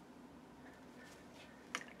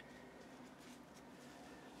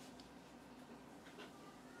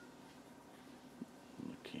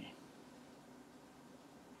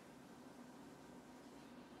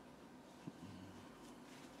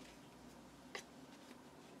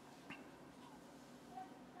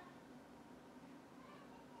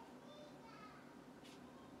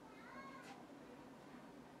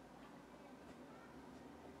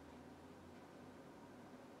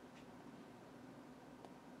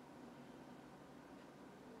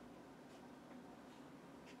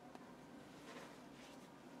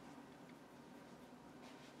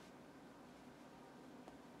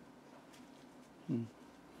 I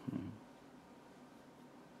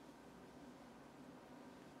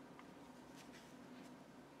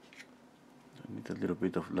need a little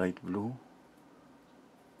bit of light blue.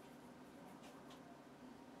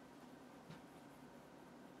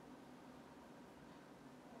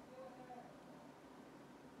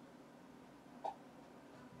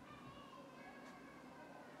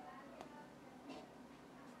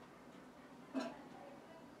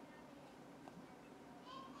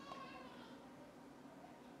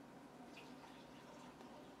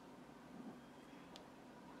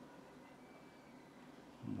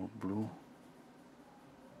 More blue.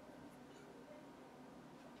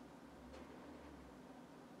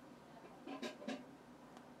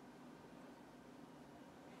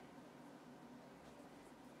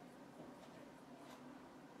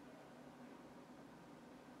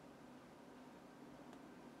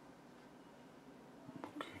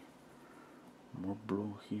 Okay. More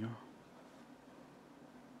blue here.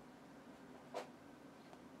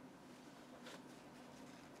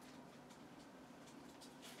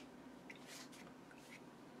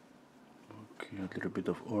 Okay, a little bit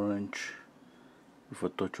of orange with a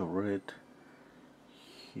touch of red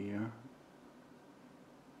here.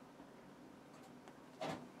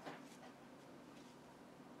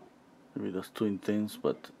 Maybe that's too intense,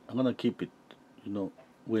 but I'm gonna keep it. You know,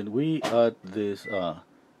 when we add this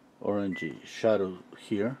orangey shadow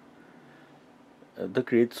here, that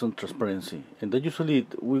creates some transparency, and that usually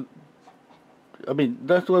I mean,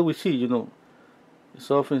 that's what we see. You know,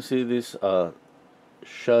 so often see this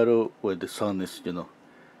shadow where the sun is, you know,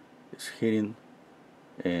 is hitting,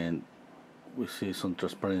 and we see some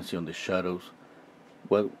transparency on the shadows.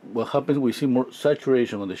 What happens? We see more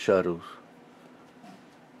saturation on the shadows.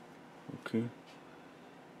 Okay.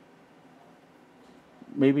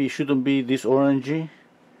 Maybe it shouldn't be this orangey.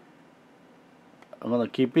 I'm gonna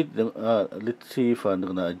keep it. Let's see if I'm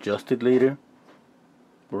gonna adjust it later.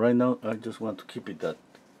 But right now, I just want to keep it that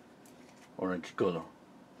orange color.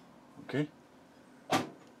 Okay.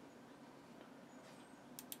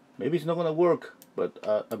 Maybe it's not gonna work, but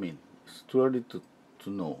I mean, it's too early to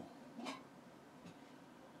know.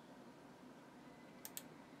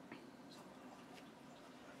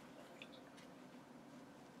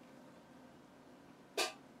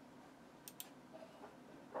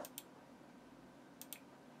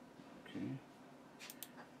 Okay.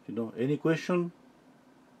 Any question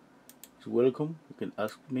is welcome. You can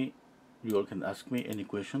ask me. You all can ask me any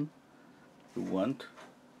question you want.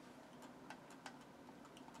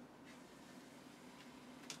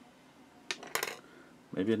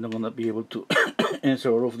 Maybe I'm not gonna be able to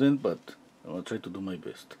answer all of them, but I'm gonna try to do my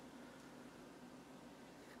best.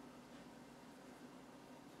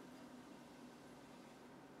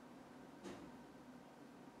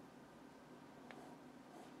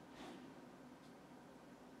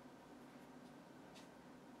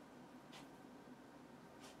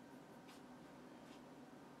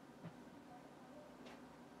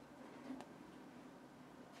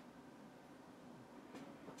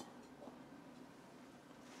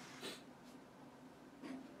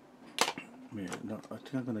 Yeah, no, I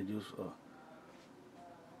think I'm gonna use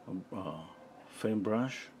a fan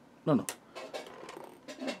brush. No.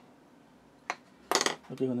 I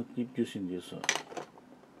think I'm gonna keep using this.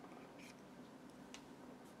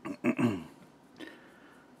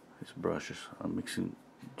 These brushes. I'm mixing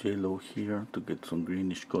yellow here to get some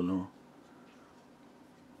greenish color.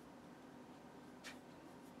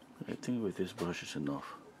 I think with this brush is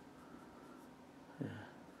enough. Yeah.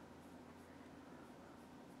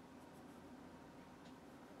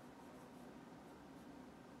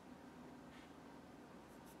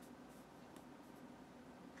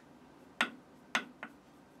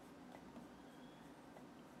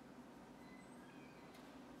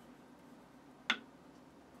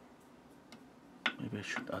 Maybe I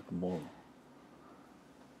should add more.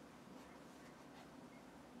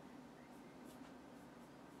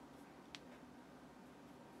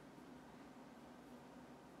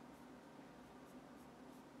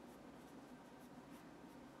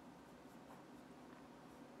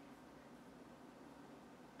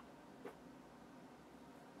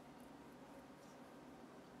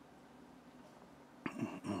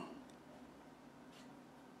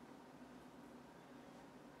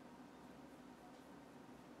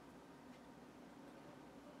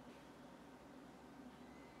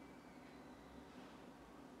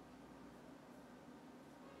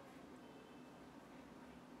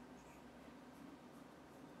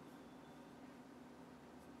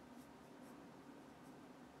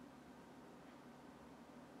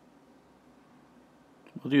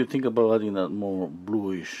 What do you think about adding that more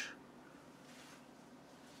bluish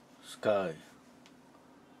sky?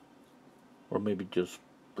 Or maybe just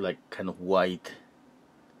like kind of white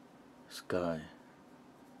sky?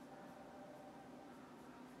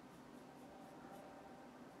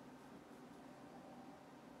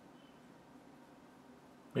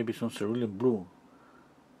 Maybe some cerulean blue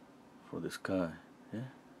for the sky. Yeah?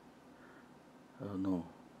 I don't know.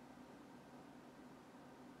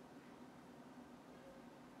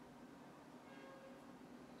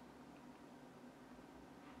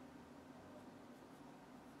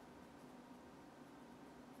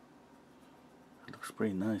 It looks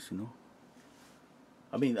pretty nice,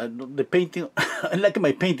 I mean, the painting, I like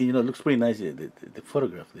my painting, it looks pretty nice. The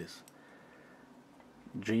photograph, this.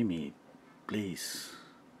 Dreamy, please.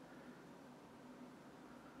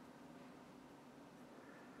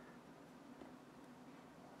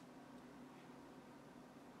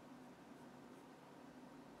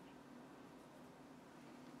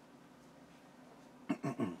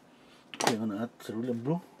 Okay, I'm gonna add cerulean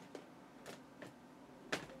blue.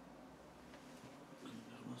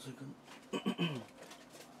 Just 1 second.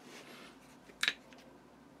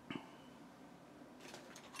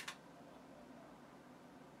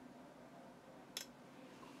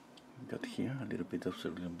 Got here a little bit of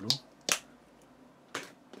cerulean blue.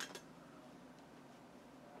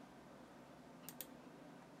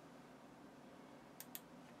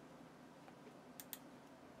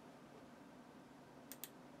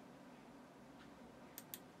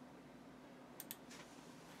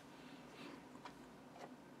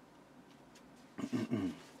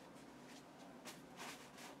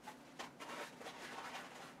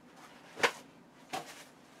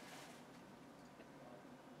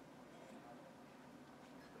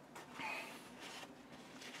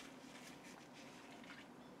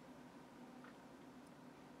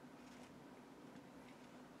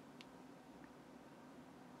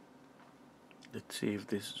 Let's see if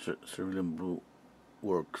this cerulean blue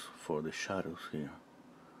works for the shadows here.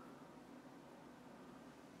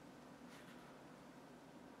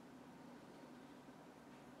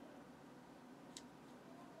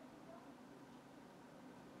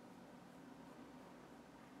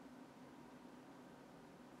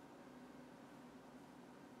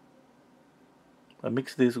 I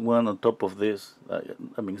mixed this one on top of this.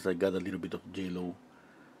 That means I got a little bit of yellow,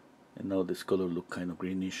 and now this color look kind of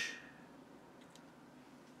greenish.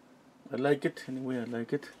 I like it anyway. I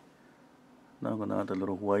like it. Now I'm gonna add a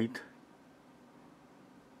little white.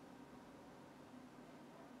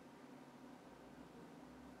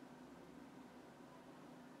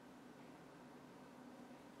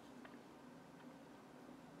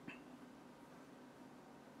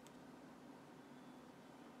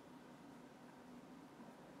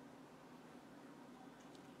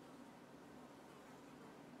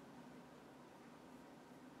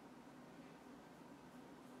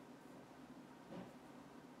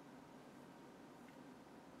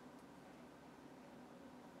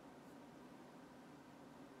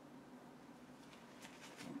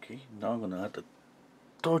 Okay, now I'm gonna add a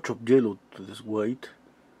touch of yellow to this white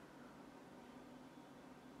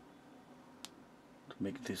to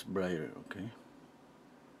make this brighter. Okay,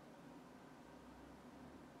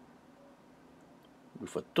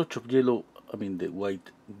 with a touch of yellow, I mean the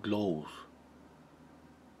white glows.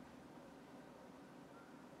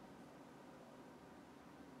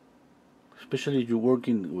 Especially if you're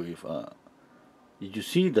working with, you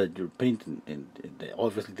see that you're painting, and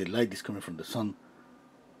obviously the light is coming from the sun.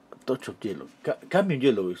 A touch of yellow, cadmium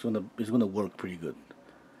yellow is gonna work pretty good.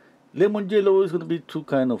 Lemon yellow is gonna be too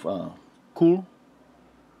kind of cool,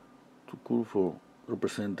 too cool for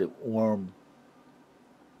represent the warm,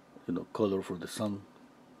 color for the sun.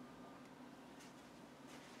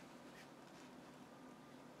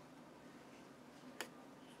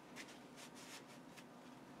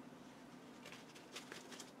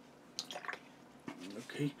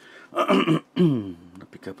 Okay, I'll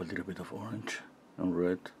pick up a little bit of orange and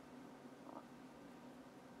red.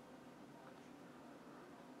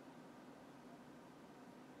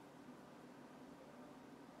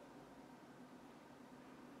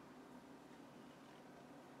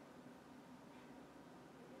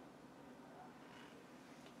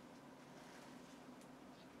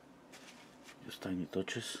 Just tiny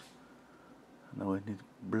touches. Now I need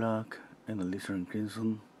black and a alizarin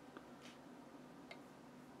crimson.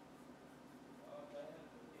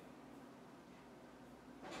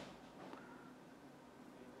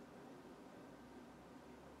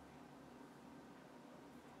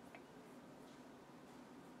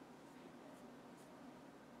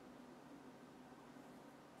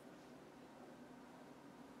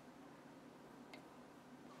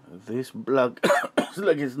 This black it's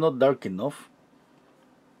like it's not dark enough.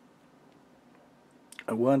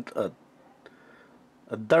 I want a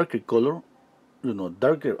darker color,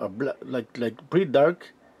 darker, a black, like pretty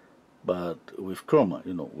dark, but with chroma,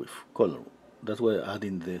 with color. That's why I'm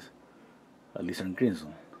adding this alizarin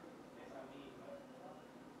crimson.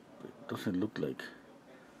 It doesn't look like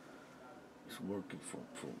it's working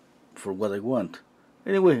for what I want.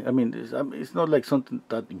 Anyway, I mean, it's not like something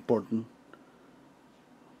that important.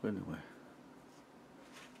 Anyway.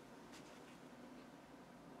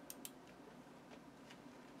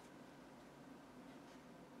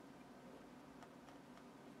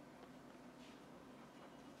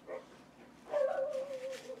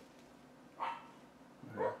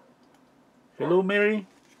 Hello, Mary.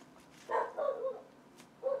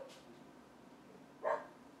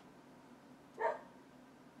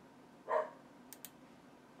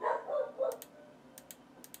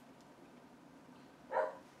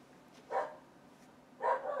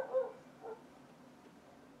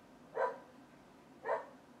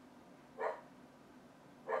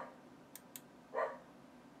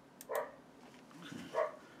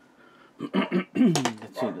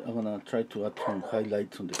 That's it. I'm gonna try to add some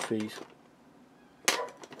highlights on the face.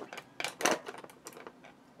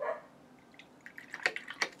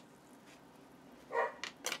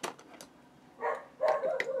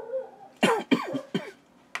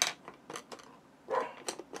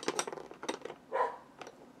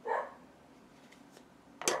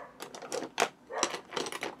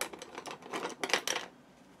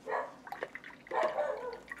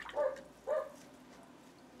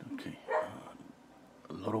 Okay,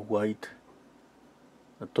 a lot of white,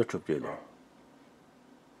 a touch of yellow.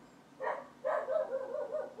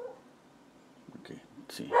 Okay,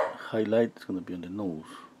 let's see. Highlight is gonna be on the nose.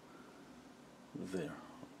 There.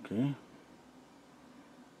 Okay.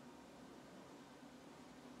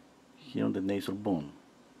 Here on the nasal bone.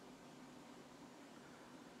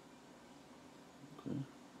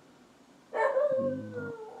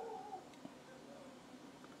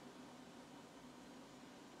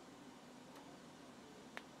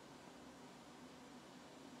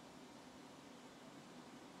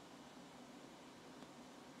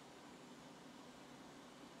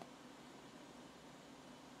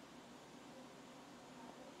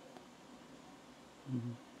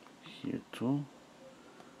 Here too.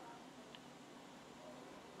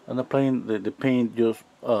 I'm applying the paint just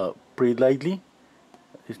pretty lightly.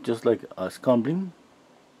 It's just like a scumbling.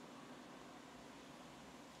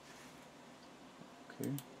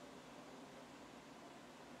 Okay.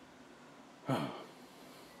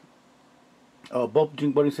 Bob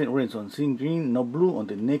drink body scent rinse on seeing green, no blue on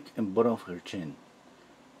the neck and bottom of her chin.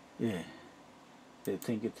 Yeah. Yeah,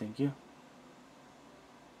 thank you, thank you.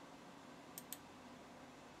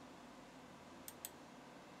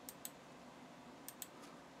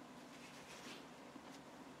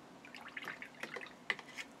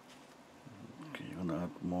 Okay, I'm gonna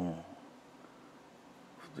add more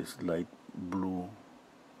of this light blue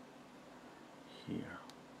here.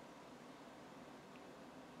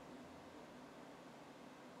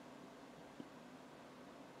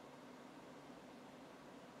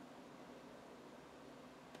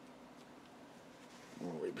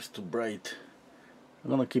 Oh, maybe it's too bright. I'm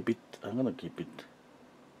gonna keep it. I'm gonna keep it.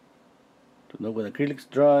 To know when acrylics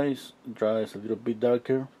dries a little bit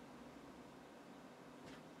darker.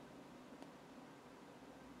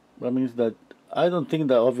 That means that I don't think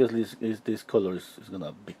that obviously is this color is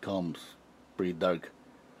gonna becomes pretty dark.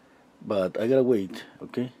 But I gotta wait,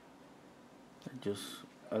 okay?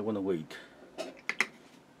 I wanna wait.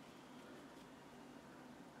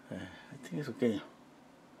 I think it's okay.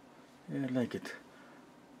 Yeah, I like it.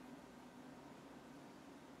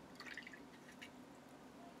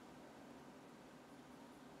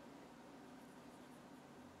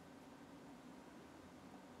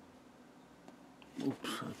 Oops,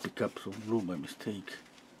 I picked up some blue by mistake.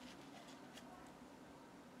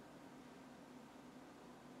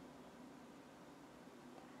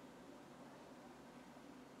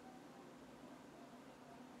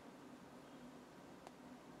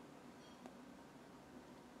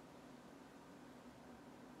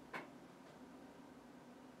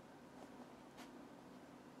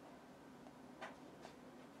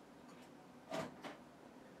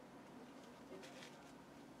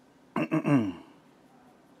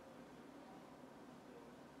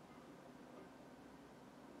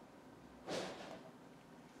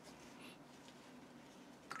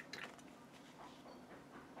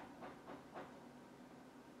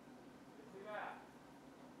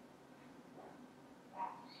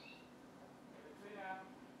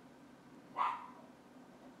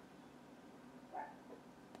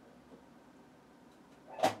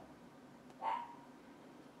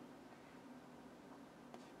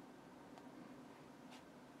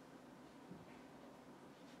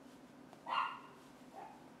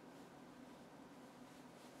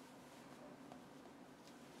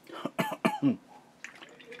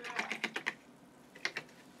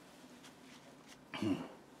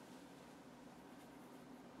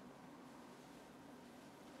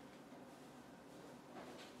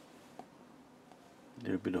 A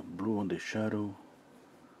little bit of blue on the shadow.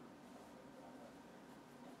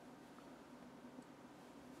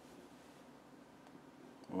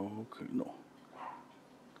 Okay, no.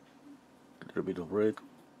 A little bit of red,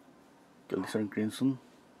 Galicia crimson.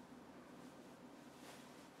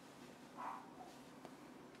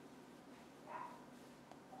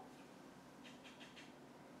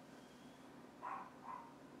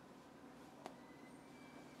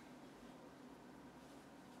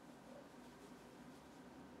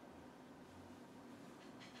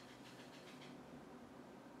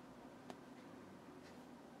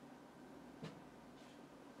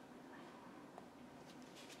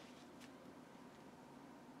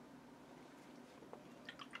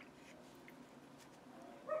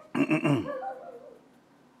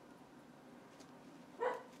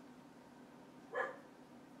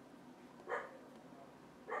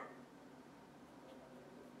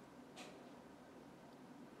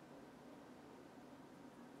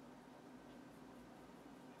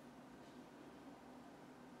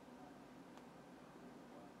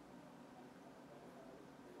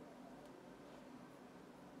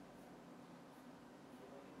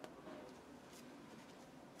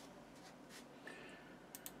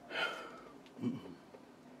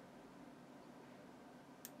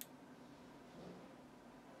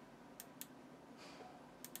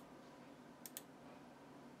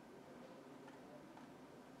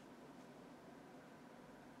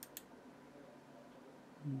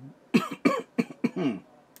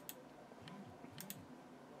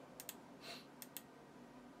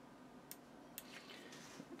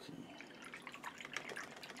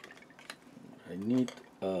 I need,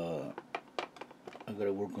 I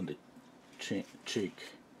gotta work on the cheek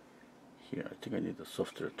here. I think I need a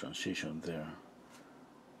softer transition there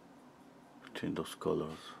between those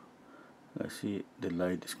colors. I see the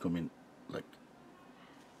light is coming like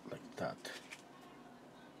that.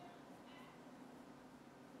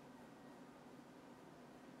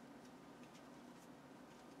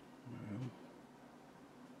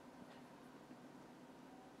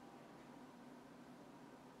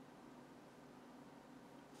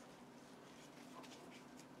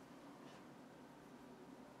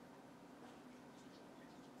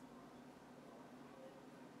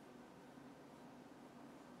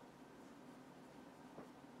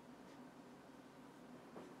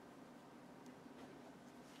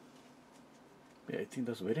 Yeah, I think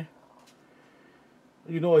that's better.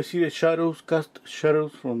 You know, I see the shadows, cast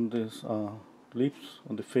shadows from this lips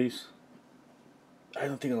on the face. I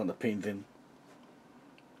don't think I'm gonna paint them.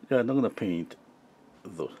 Yeah, I'm not gonna paint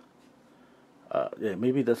those. Yeah,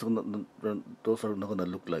 maybe those are not gonna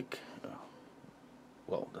look like.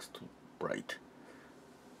 Wow, that's too bright.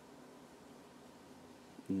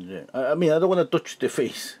 Yeah, I mean, I don't want to touch the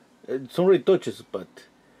face. It's already touches, but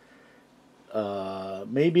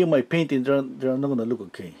maybe on my painting they're not gonna look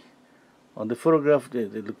okay. On the photograph they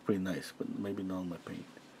look pretty nice, but maybe not on my paint.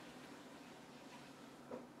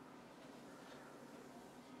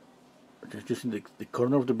 Just using the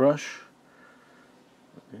corner of the brush.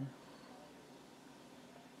 Okay.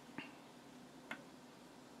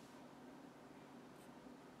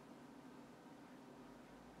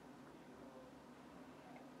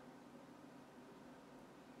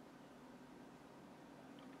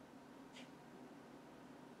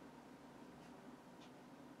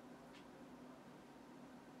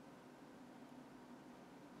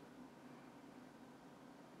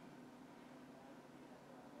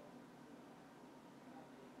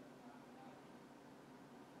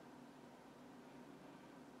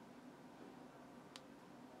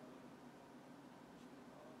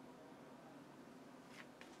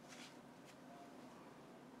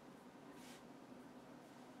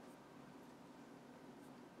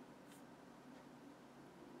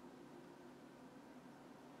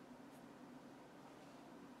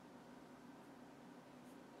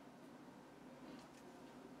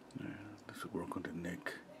 Let's work on the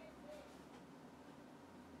neck.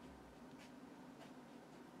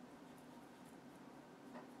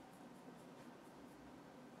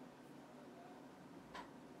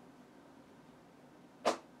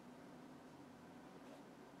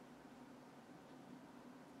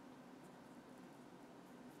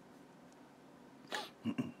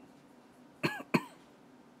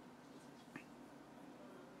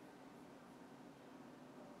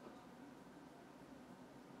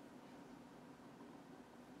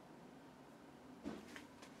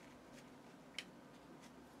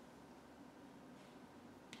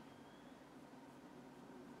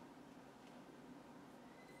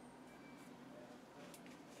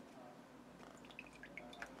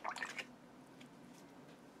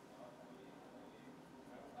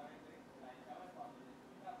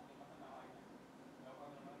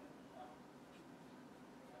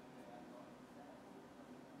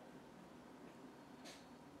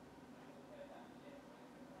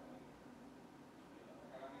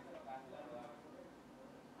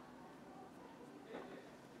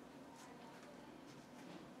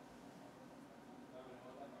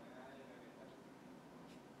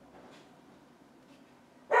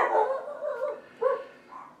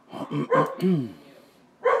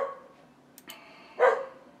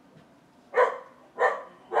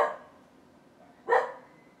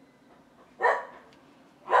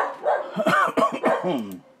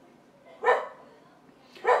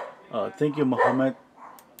 Thank you, Mohammed.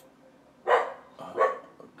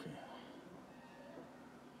 Okay.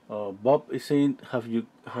 Bob is saying, have you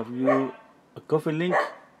a coffee link?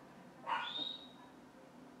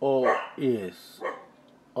 Oh yes,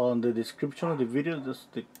 on the description of the video, there's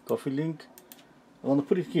the coffee link. I want to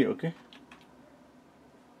put it here, okay?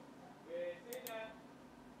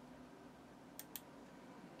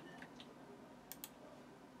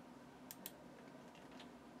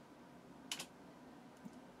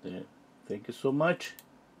 Yeah. Thank you so much.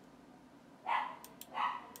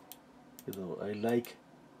 You know, I like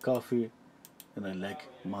coffee and I like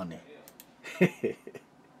money.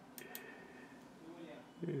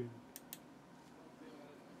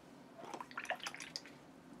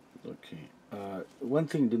 Okay. One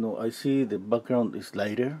thing, you know, I see the background is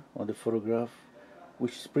lighter on the photograph,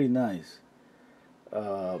 which is pretty nice.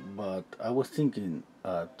 But I was thinking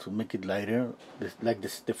to make it lighter, like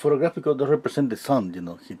this, the photograph because they represent the sun, you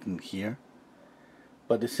know, hitting here.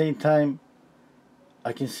 But at the same time,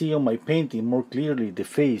 I can see on my painting more clearly the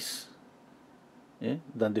face, yeah,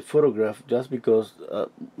 than the photograph, just because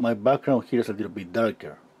my background here is a little bit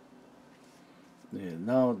darker. Yeah,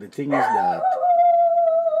 now the thing is that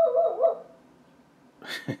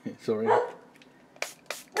Sorry.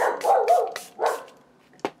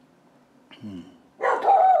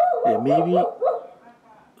 Yeah, maybe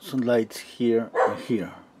some lights here and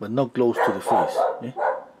here, but not close to the face. Yeah?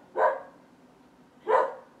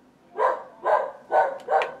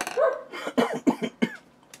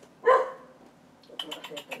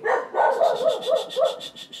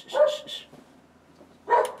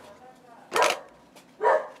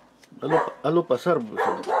 Halo pasar, pues,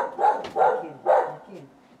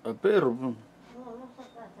 al perro. Pues.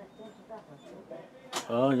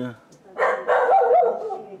 Ah, ya.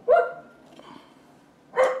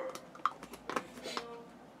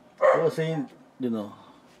 I was saying, you know,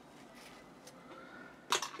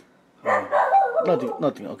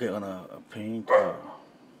 nothing. Okay, I'm gonna paint.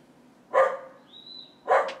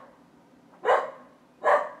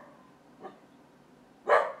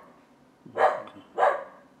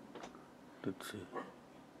 Let's see.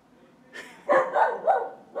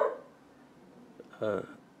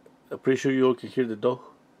 I'm pretty sure you all can hear the dog.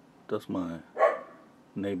 That's my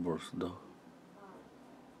neighbor's dog.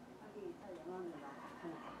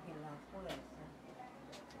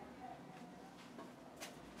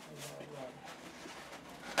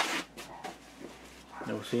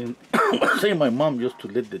 I was saying my mom used to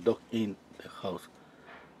let the dog in the house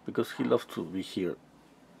because he loves to be here.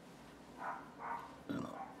 You know,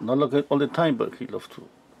 not like all the time, but he loves to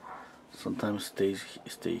sometimes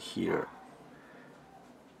stay here.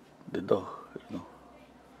 The dog, you know.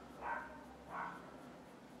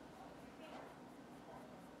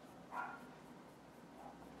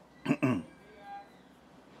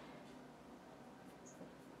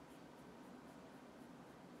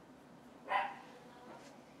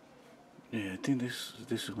 Yeah, I think this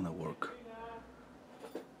is gonna work.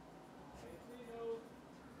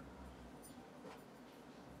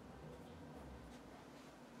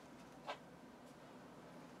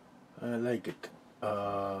 I like it.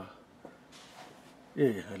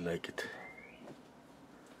 Yeah, I like it.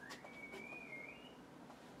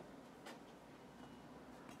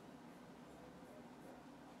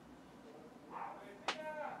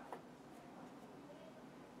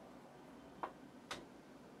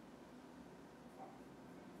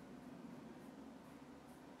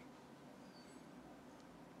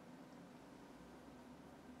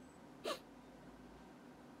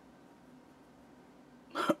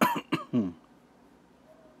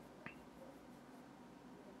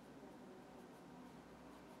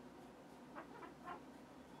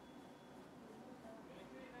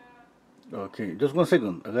 Okay, just 1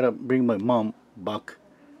 second. I gotta bring my mom back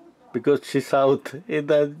because she's out and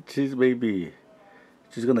that she's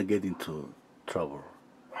gonna get into trouble.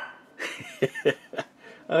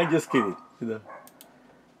 I'm just kidding, you know.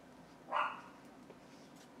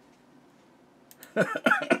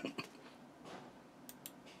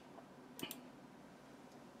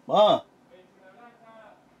 Ma,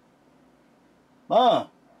 ma.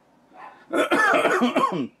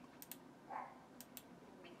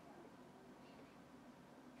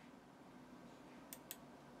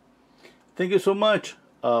 Thank you so much,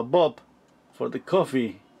 Bob, for the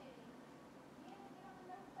coffee.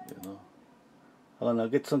 You know, I'm gonna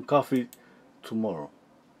get some coffee tomorrow.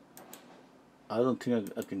 I don't think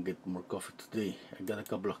I can get more coffee today. I got a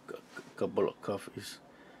couple of coffees,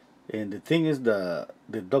 and the thing is that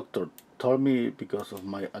the doctor told me because of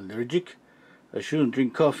my allergic, I shouldn't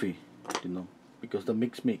drink coffee. You know, because that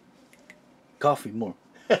makes me coffee more.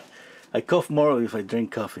 I cough more if I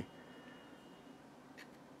drink coffee.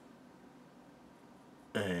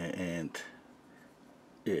 And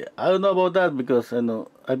yeah, I don't know about that because I know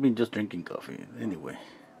I've been just drinking coffee anyway.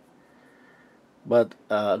 But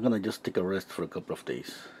I'm gonna just take a rest for a couple of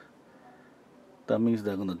days. That means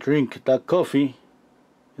that I'm gonna drink that coffee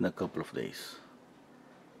in a couple of days.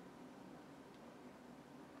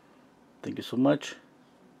 Thank you so much.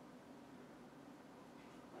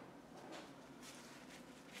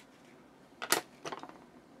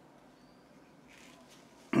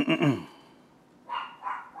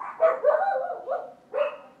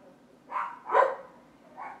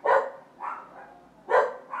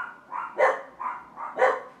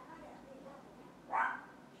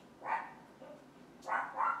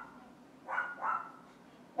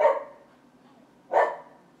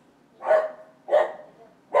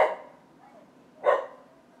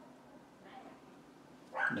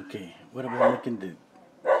 Okay, what about making the?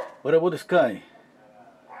 What about the sky?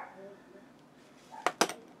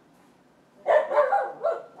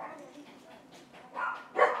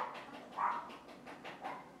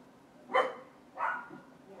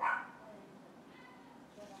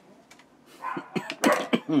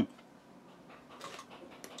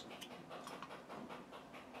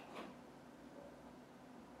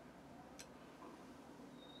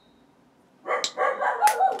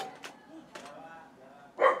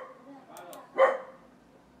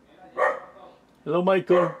 Hello,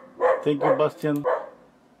 Michael. Thank you, Bastian.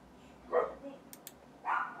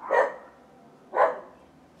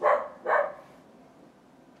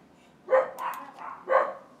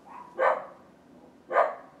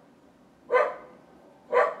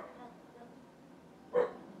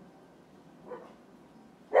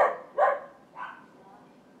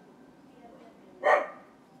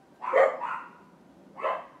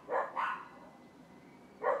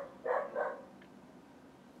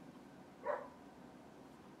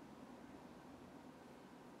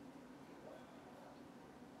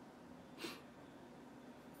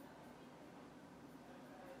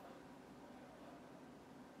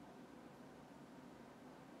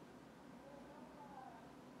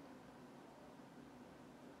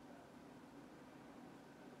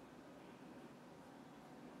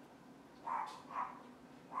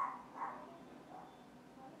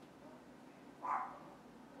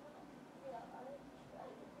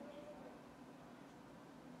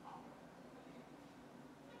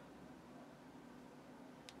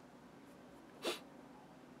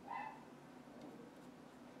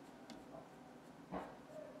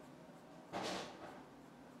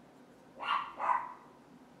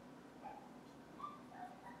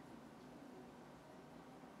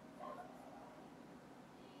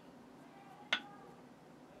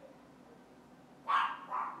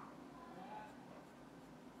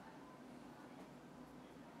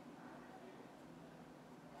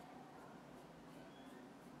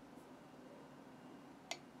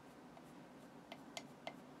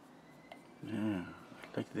 Yeah,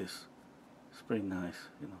 I like this. It's pretty nice,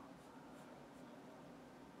 you know.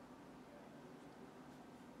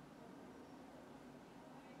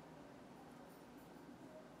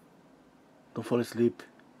 Don't fall asleep.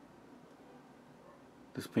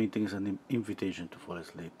 This painting is an invitation to fall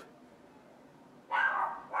asleep.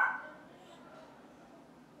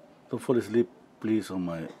 Don't fall asleep, please, on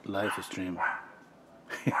my live stream.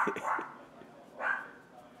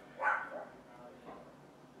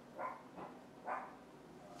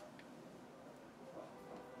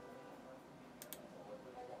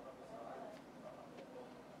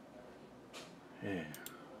 Yeah.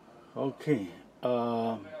 Okay.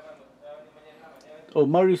 Oh,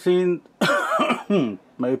 Mari saying,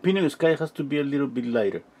 my opinion, sky has to be a little bit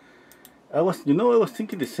lighter. I was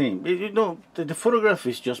thinking the same. The photograph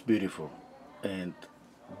is just beautiful, and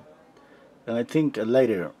I think a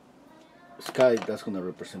lighter sky that's gonna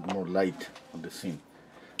represent more light on the scene.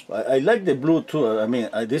 I like the blue too. I mean,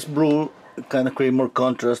 this blue kind of create more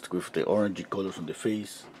contrast with the orangey colors on the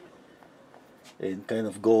face, and kind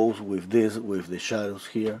of goes with this with the shadows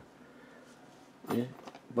here. Yeah.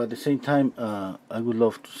 But at the same time, I would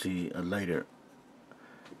love to see a lighter.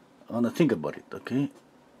 I wanna think about it. Okay.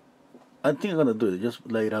 I think I'm gonna do it. Just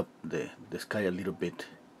light up the sky a little bit.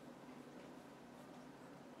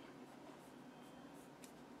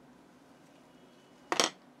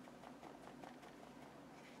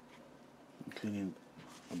 Cleaning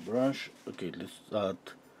a brush. Okay, let's add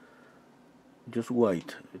just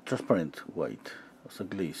white, transparent white as a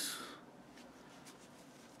glaze.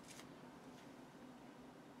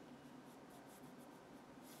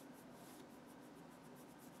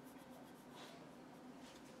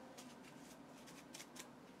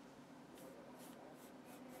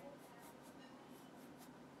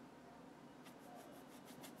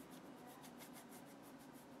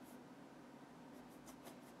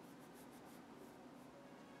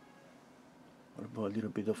 What about a little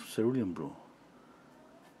bit of cerulean blue?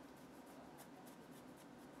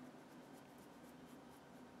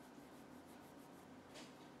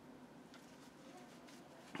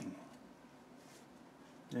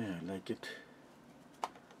 Yeah, I like it.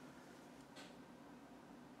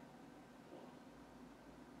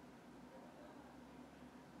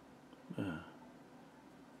 Yeah.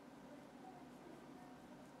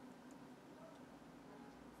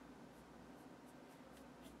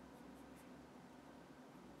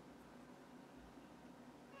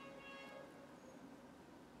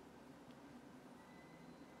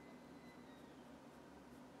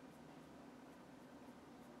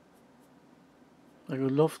 I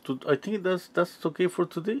would love to. I think that's okay for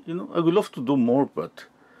today. I would love to do more, but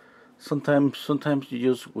sometimes you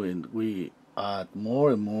just when we add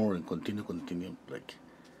more and more and continue like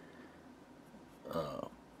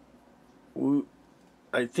we,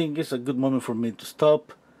 I think it's a good moment for me to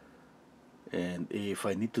stop. And if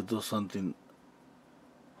I need to do something,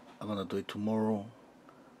 I'm gonna do it tomorrow.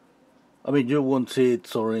 I mean, you won't see it.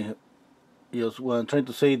 Sorry. Just what I'm trying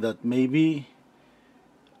to say that maybe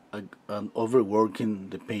I'm overworking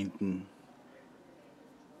the painting.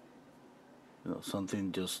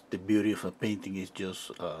 Something just the beauty of a painting is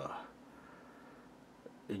just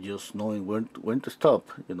just knowing when to stop,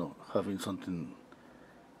 having something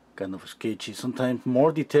kind of sketchy. Sometimes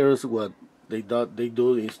more details, what they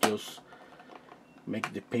do is just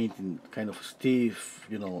make the painting kind of stiff,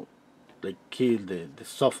 they kill the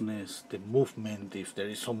softness, the movement, if there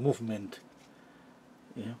is some movement.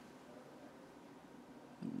 Yeah.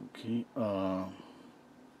 Okay.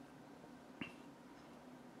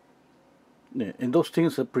 Yeah, and those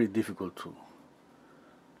things are pretty difficult to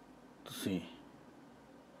see.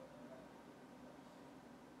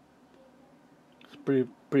 It's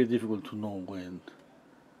pretty difficult to know when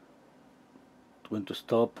to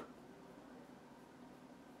stop.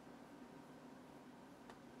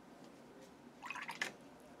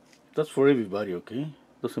 That's for everybody, okay?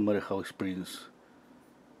 Doesn't matter how experienced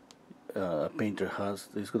a painter has,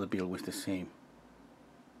 it's gonna be always the same.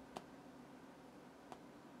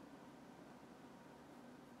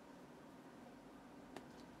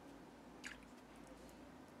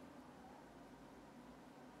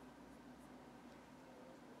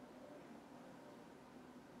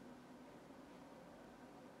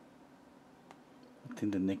 I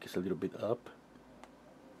think the neck is a little bit up.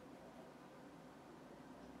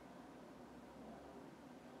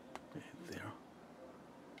 There.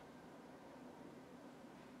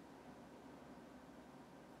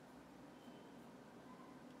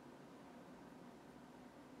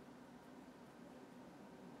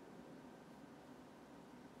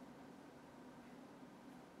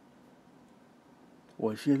 Oh,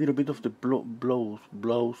 I see a little bit of the blows.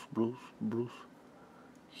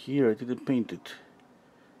 Here, I didn't paint it.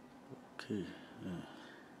 Okay.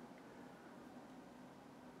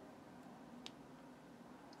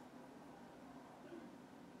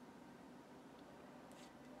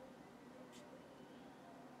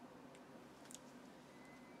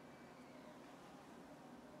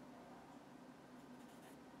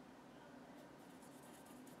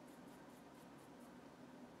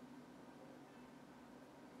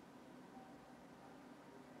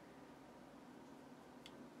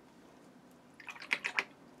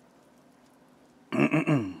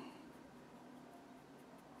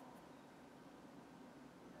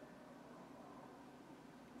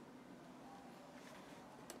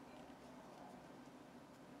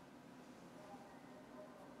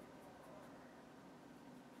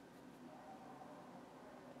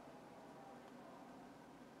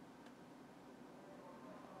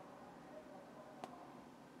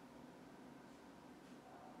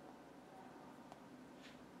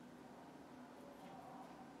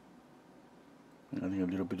 Adding a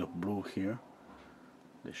little bit of blue here.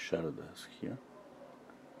 The shadow that's here.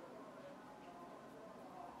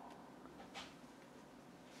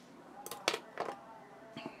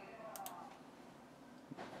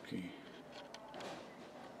 Okay.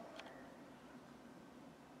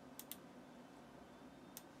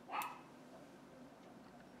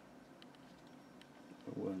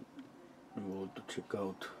 Well, we go to check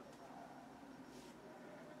out.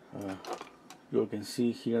 You can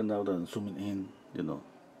see here now that I'm zooming in,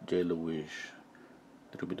 yellowish,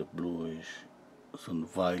 a little bit of bluish, some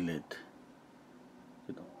violet,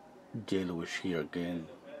 yellowish here again,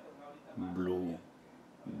 blue,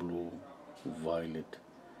 violet.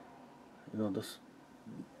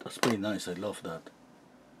 That's pretty nice. I love that.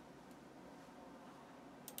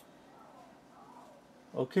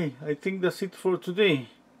 Okay, I think that's it for today.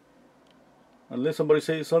 Unless somebody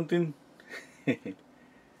says something.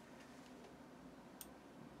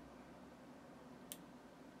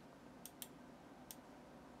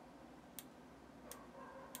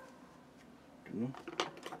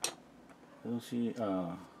 I don't see.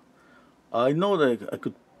 I know that I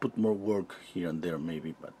could put more work here and there,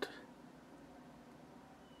 maybe, but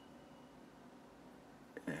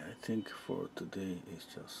yeah, I think for today it's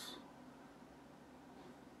just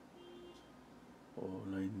all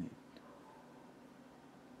I need.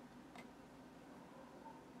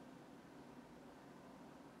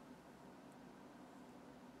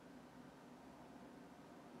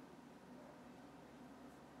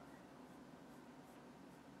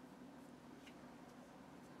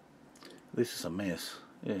 This is a mess.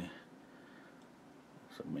 Yeah,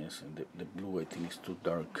 it's a mess, and the blue I think is too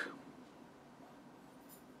dark.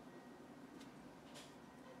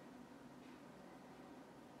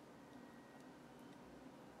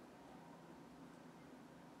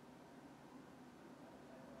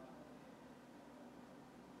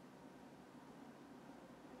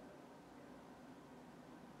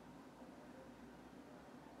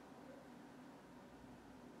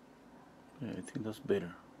 Yeah, I think that's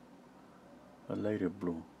better. A lighter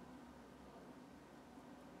blue.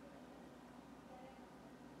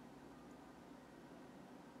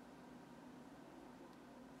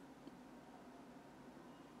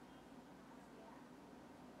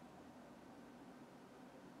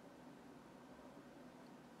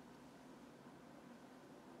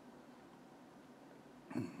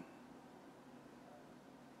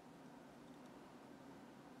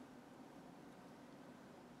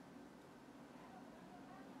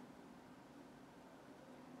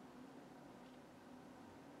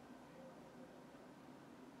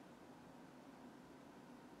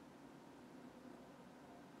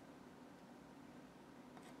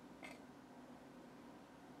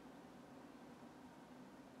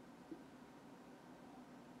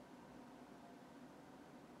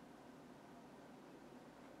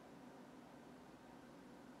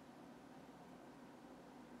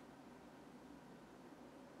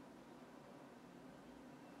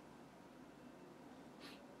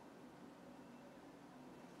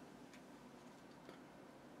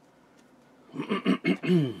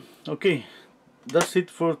 Okay, that's it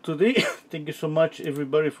for today. Thank you so much,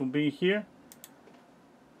 everybody, for being here.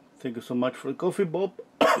 Thank you so much for the coffee, Bob.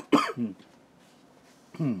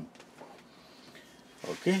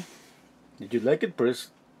 Okay, did you like it? Please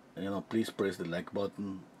press the like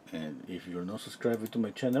button. And if you're not subscribed to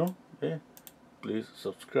my channel, yeah, please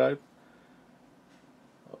subscribe.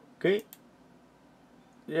 Okay,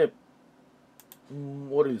 yeah.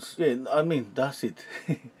 What else? Yeah, I mean that's it.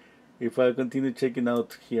 If I continue checking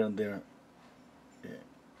out here and there, yeah,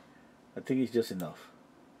 I think it's just enough.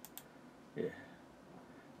 Yeah,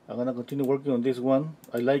 I'm gonna continue working on this one.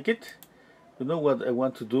 I like it. You know what I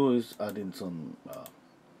want to do is add in some.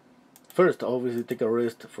 First, obviously, take a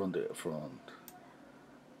rest from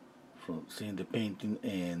seeing the painting,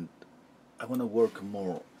 and I want to work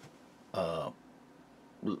more uh,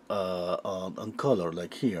 on color,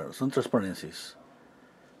 like here, some transparencies,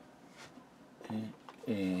 okay.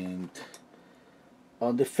 And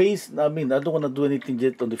on the face, I mean, I don't want to do anything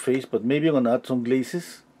yet on the face, but maybe I'm gonna add some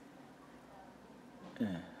glazes.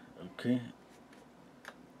 Okay,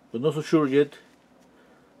 but not so sure yet.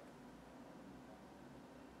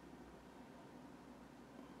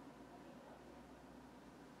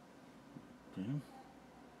 Okay.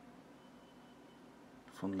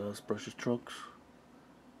 Some last brush strokes.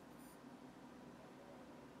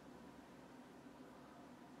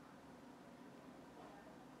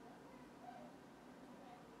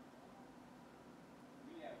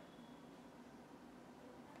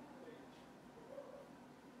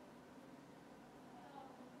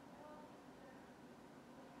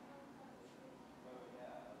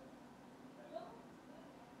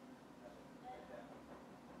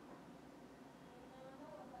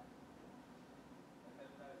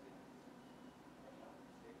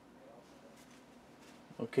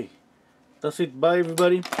 Okay, that's it. Bye,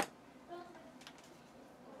 everybody. See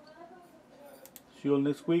you all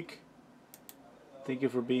next week. Thank you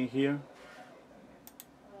for being here.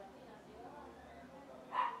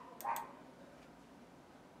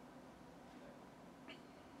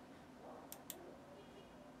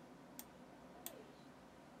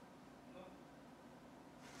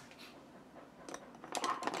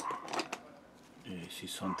 I see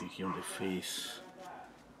something here on the face.